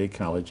of Miami-Dade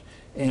College,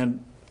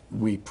 and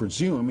we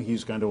presume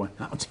he's going to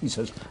announce, he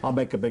says, I'll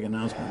make a big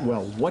announcement.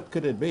 Well, what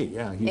could it be?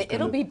 Yeah,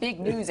 it'll be big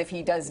news if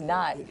he does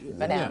not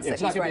announce that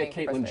it's he's not running going to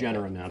be a for Caitlyn president.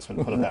 Jenner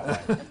announcement, put it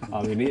that way.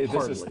 I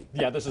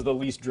mean, this is the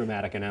least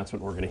dramatic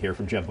announcement we're going to hear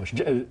from Jeb Bush.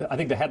 I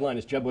think the headline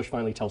is Jeb Bush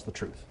finally tells the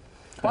truth.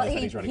 Well,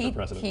 He's running for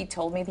president. he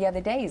told me the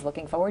other day he's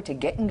looking forward to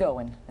getting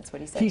going. That's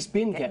what he said. He's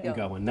been getting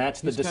going. That's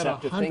the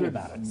deceptive thing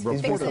about it.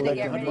 He's been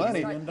collecting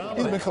money.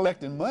 He's been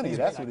collecting money.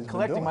 That's what he's been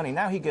Collecting doing. money.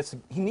 Now he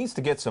needs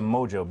to get some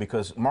mojo,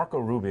 because Marco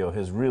Rubio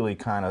has really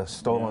kind of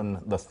stolen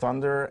the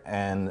thunder,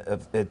 and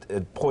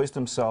it poised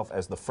himself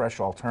as the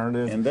fresh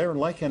alternative. And they're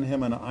liking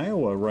him in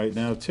Iowa right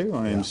now, too,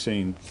 I am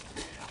seeing.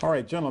 All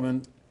right,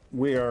 gentlemen,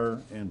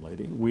 and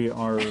lady, we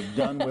are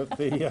done with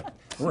the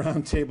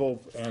round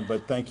table,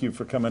 but thank you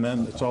for coming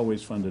in. It's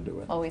always fun to do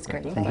it. Always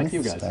great. Thank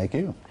you, guys. Thank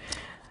you.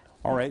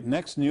 All right,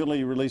 next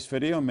newly released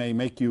video may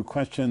make you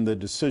question the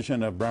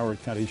decision of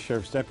Broward County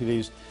Sheriff's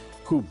deputies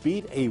who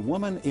beat a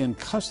woman in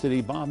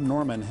custody. Bob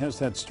Norman has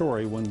that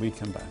story when we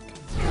come back.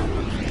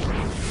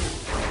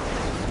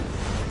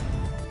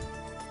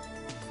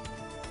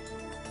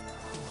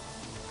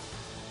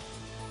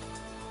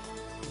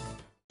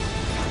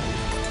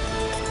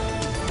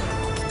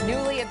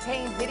 Newly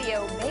obtained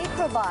video may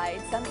provide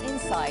some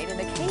insight in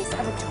the case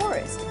of a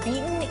tourist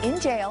beaten in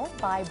jail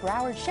by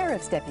Broward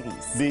Sheriff's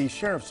deputies. The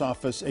Sheriff's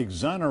Office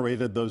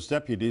exonerated those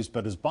deputies,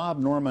 but as Bob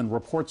Norman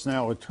reports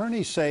now,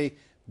 attorneys say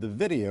the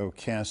video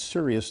casts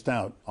serious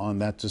doubt on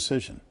that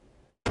decision.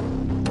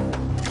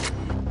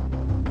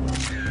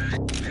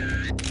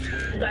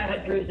 I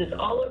had bruises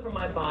all over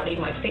my body.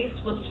 My face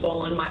was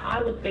swollen. My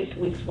eye was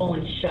basically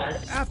swollen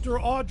shut. After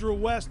Audra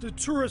West, a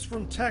tourist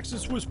from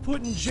Texas, was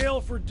put in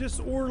jail for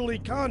disorderly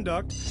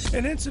conduct,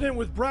 an incident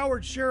with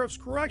Broward Sheriff's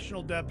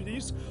correctional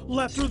deputies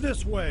left her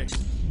this way,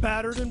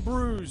 battered and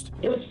bruised.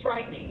 It was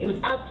frightening. It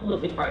was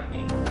absolutely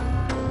frightening.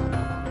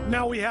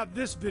 Now we have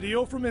this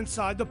video from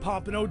inside the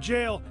Pompano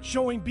jail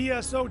showing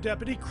BSO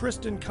deputy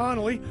Kristen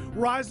Connolly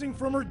rising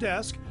from her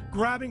desk,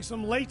 grabbing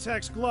some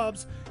latex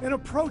gloves, and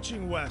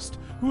approaching West,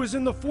 who is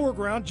in the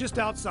foreground just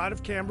outside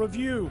of camera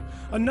view.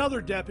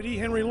 Another deputy,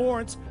 Henry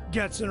Lawrence,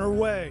 gets in her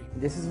way.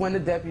 This is when the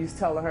deputy's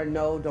telling her,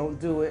 no, don't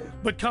do it.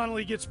 But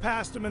Connolly gets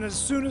past him, and as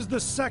soon as the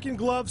second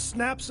glove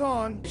snaps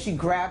on, she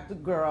grabbed the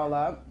girl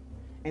up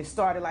and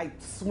started like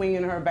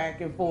swinging her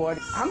back and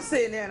forth. I'm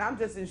sitting there and I'm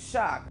just in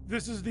shock.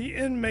 This is the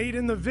inmate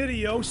in the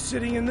video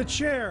sitting in the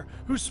chair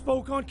who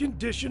spoke on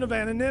condition of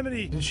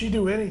anonymity. Did she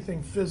do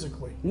anything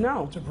physically?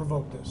 No. To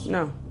provoke this?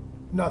 No.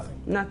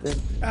 Nothing.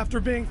 Nothing. After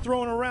being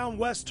thrown around,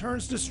 West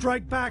turns to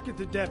strike back at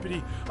the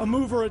deputy, a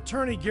move her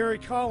attorney, Gary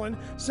Collin,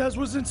 says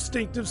was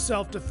instinctive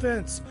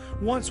self-defense.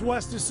 Once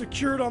West is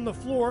secured on the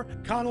floor,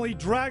 Connolly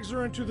drags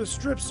her into the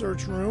strip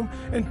search room,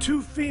 and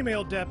two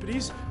female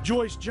deputies,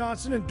 Joyce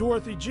Johnson and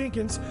Dorothy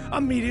Jenkins,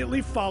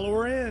 immediately follow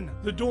her in.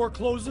 The door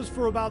closes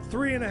for about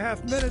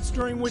 3.5 minutes,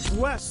 during which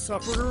West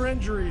suffered her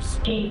injuries.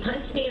 He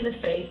punched me in the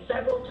face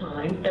several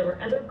times. There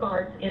were other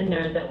guards in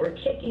there that were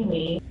kicking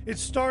me. It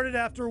started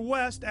after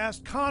West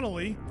asked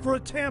Connolly for a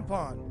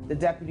tampon. The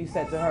deputy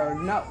said to her,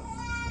 no.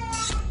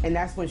 And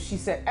that's when she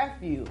said,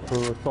 F you.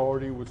 Her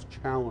authority was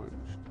challenged,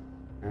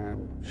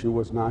 and she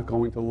was not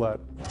going to let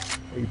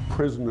a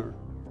prisoner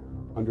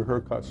under her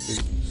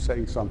custody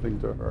say something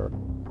to her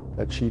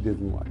that she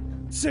didn't like.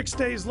 6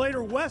 days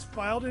later, West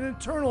filed an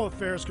internal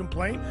affairs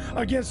complaint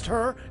against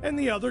her and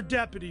the other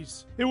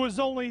deputies. It was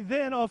only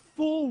then, a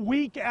full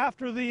week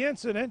after the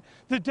incident,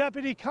 that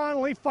Deputy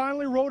Connolly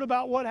finally wrote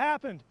about what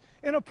happened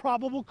in a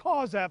probable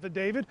cause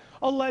affidavit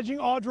alleging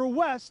Audra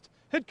West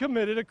had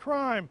committed a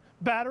crime,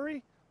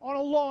 battery on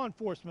a law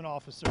enforcement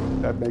officer.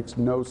 That makes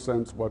no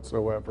sense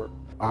whatsoever.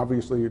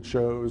 Obviously, it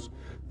shows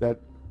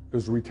that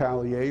there's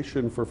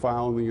retaliation for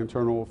filing the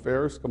internal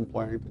affairs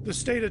complaint. The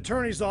state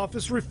attorney's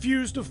office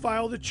refused to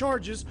file the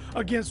charges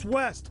against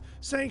West,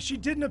 saying she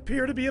didn't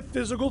appear to be a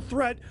physical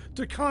threat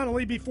to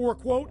Connolly before,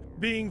 quote,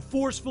 being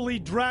forcefully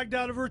dragged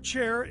out of her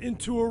chair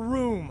into a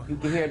room. You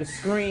can hear the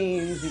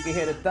screams, you can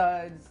hear the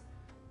thuds,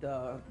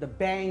 the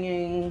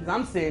banging.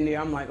 I'm sitting there,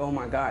 I'm like, oh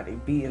my God, they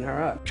beating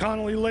her up.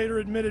 Connolly later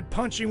admitted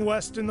punching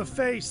West in the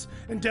face,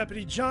 and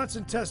Deputy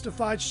Johnson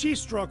testified she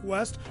struck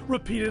West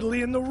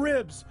repeatedly in the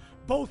ribs,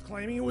 both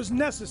claiming it was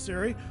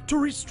necessary to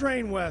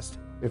restrain West.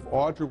 If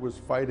Audra was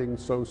fighting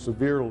so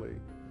severely,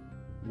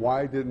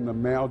 why didn't the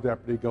male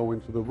deputy go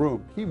into the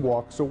room? He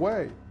walks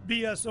away.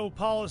 BSO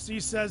policy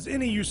says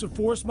any use of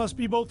force must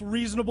be both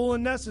reasonable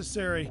and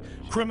necessary.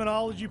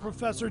 Criminology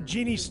professor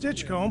Jeannie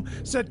Stitchcomb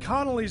said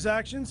Connolly's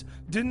actions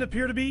didn't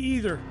appear to be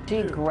either.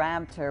 She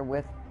grabbed her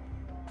with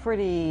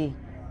pretty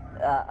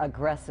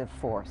aggressive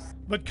force.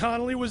 But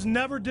Connolly was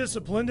never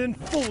disciplined and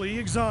fully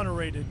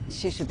exonerated.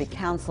 She should be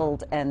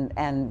counseled and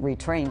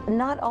retrained,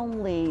 not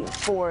only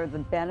for the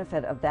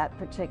benefit of that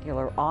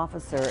particular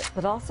officer,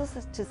 but also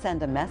to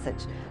send a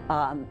message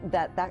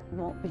that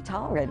won't be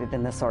tolerated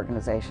in this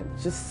organization.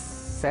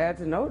 Just sad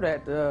to know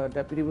that the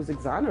deputy was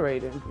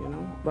exonerated, you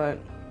know, but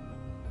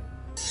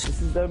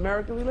this is the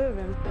America we live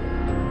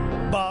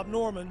in. Bob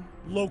Norman,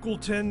 Local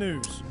 10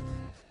 News.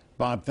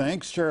 Bob,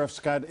 thanks. Sheriff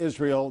Scott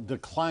Israel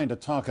declined to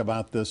talk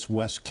about this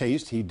West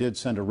case. He did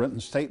send a written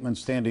statement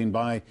standing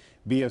by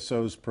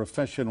BSO's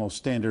Professional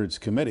Standards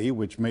Committee,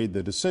 which made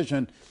the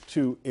decision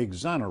to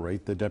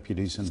exonerate the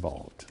deputies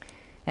involved.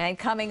 And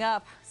coming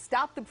up,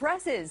 stop the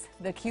presses.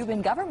 The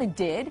Cuban government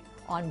did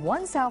on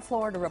one South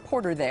Florida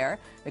reporter there.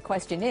 The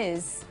question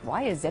is,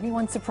 why is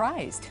anyone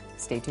surprised?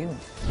 Stay tuned.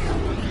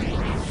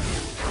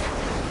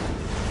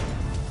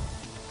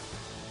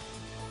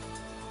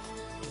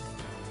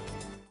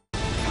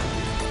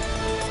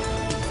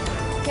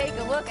 Take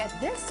a look at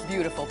this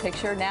beautiful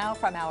picture now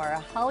from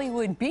our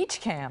Hollywood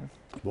beach cam.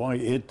 Boy,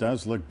 it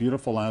does look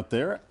beautiful out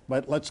there,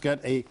 but let's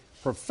get a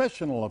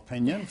professional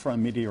opinion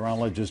from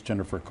meteorologist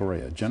Jennifer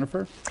Correa.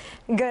 Jennifer?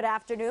 Good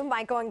afternoon,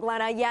 Michael and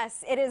Glenna.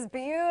 Yes, it is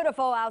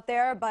beautiful out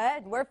there,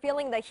 but we're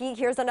feeling the heat.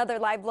 Here's another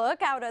live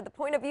look out of the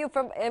point of view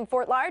in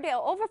Fort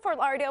Lauderdale. Over Fort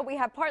Lauderdale, we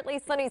have partly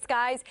sunny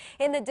skies.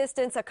 In the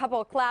distance, a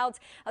couple of clouds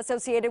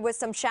associated with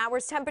some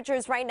showers.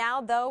 Temperatures right now,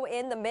 though,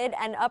 in the mid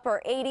and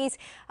upper 80s.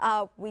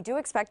 We do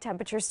expect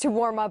temperatures to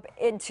warm up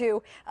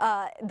into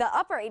the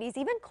upper 80s,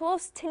 even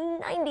close to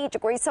 90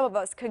 degrees. Some of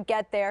us could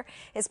get there,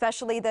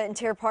 especially the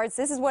interior parts.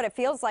 This is what it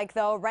feels like,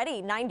 though,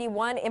 already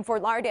 91 in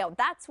Fort Lauderdale.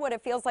 That's what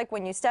it feels like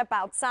when you step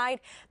outside.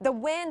 The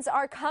winds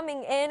are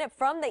coming in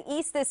from the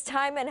east this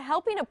time and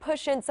helping to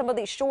push in some of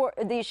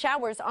these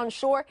showers on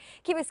shore.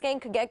 Key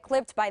Biscayne could get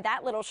clipped by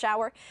that little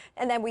shower.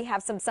 And then we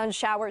have some sun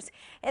showers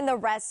in the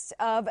rest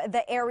of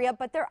the area,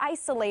 but they're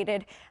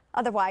isolated.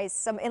 Otherwise,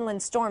 some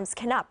inland storms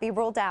cannot be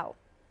ruled out.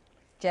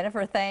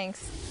 Jennifer,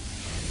 thanks.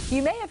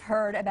 You may have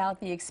heard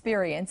about the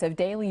experience of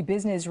Daily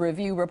Business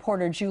Review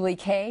reporter Julie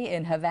Kay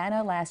in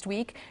Havana last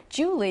week.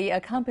 Julie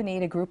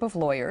accompanied a group of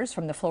lawyers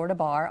from the Florida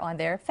bar on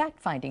their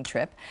fact-finding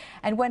trip.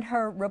 And when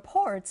her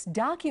reports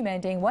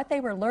documenting what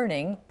they were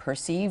learning,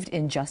 perceived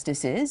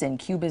injustices in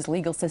Cuba's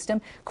legal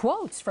system,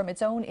 quotes from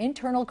its own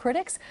internal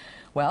critics,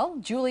 well,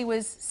 Julie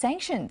was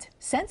sanctioned,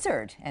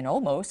 censored, and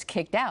almost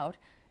kicked out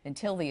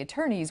until the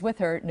attorneys with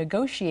her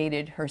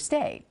negotiated her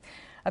stay.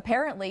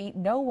 Apparently,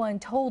 no one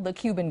told the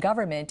Cuban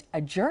government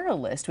a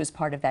journalist was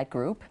part of that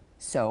group.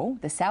 So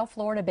the South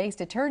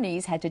Florida-based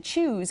attorneys had to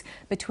choose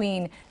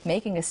between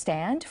making a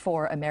stand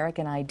for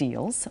American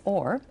ideals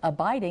or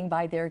abiding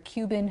by their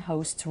Cuban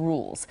host's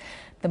rules.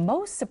 The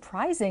most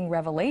surprising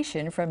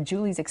revelation from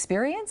Julie's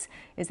experience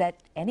is that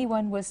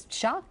anyone was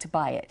shocked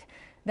by it.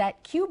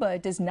 That Cuba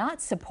does not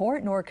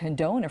support nor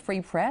condone a free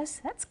press,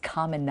 that's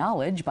common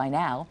knowledge by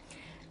now.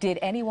 Did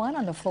anyone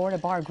on the Florida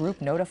bar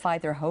group notify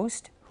their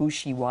host who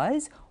she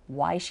was,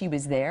 why she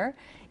was there?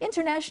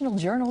 International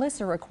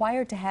journalists are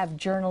required to have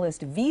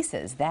journalist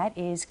visas. That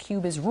is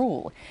Cuba's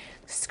rule.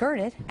 Skirt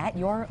it at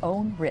your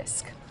own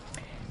risk.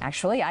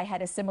 Actually, I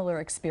had a similar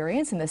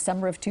experience in the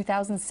summer of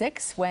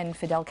 2006 when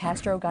Fidel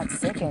Castro got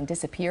sick and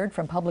disappeared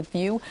from public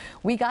view.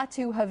 We got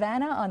to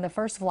Havana on the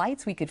first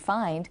flights we could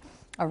find.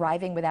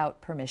 Arriving without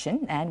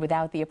permission and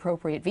without the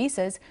appropriate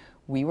visas,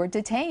 we were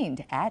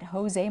detained at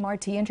Jose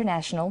Marti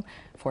International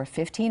for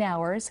 15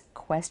 hours,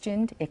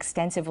 questioned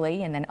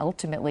extensively, and then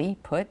ultimately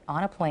put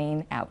on a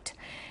plane out.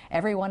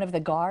 Every one of the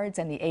guards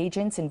and the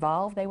agents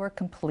involved, they were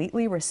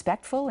completely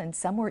respectful, and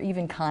some were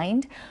even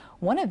kind.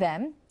 One of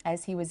them,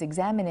 as he was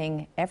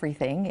examining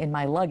everything in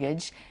my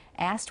luggage,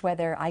 asked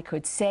whether I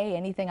could say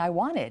anything I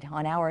wanted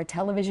on our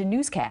television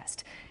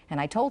newscast. And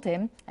I told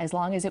him, as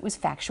long as it was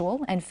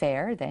factual and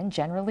fair, then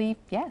generally,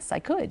 yes, I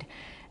could.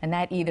 And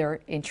that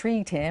either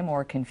intrigued him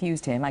or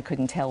confused him. I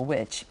couldn't tell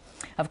which.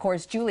 Of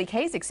course, Julie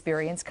Kay's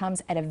experience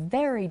comes at a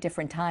very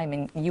different time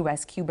in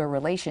U.S.-Cuba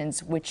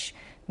relations, which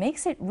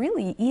makes it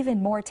really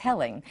even more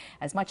telling.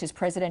 As much as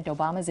President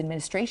Obama's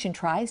administration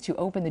tries to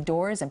open the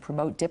doors and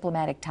promote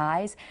diplomatic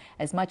ties,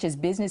 as much as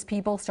business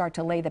people start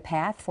to lay the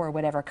path for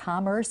whatever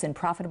commerce and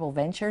profitable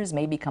ventures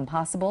may become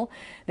possible,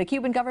 the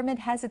Cuban government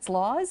has its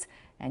laws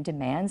and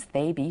demands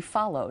they be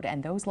followed.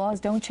 And those laws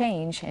don't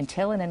change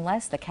until and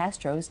unless the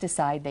Castros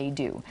decide they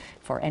do.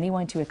 For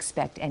anyone to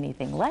expect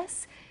anything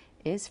less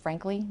is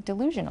frankly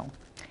delusional.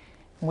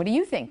 What do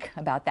you think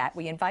about that?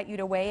 We invite you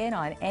to weigh in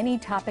on any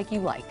topic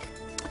you like.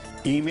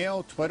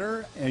 Email,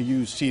 Twitter, and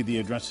you see the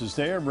addresses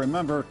there.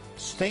 Remember,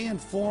 stay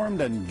informed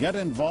and get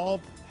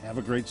involved. Have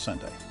a great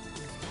Sunday.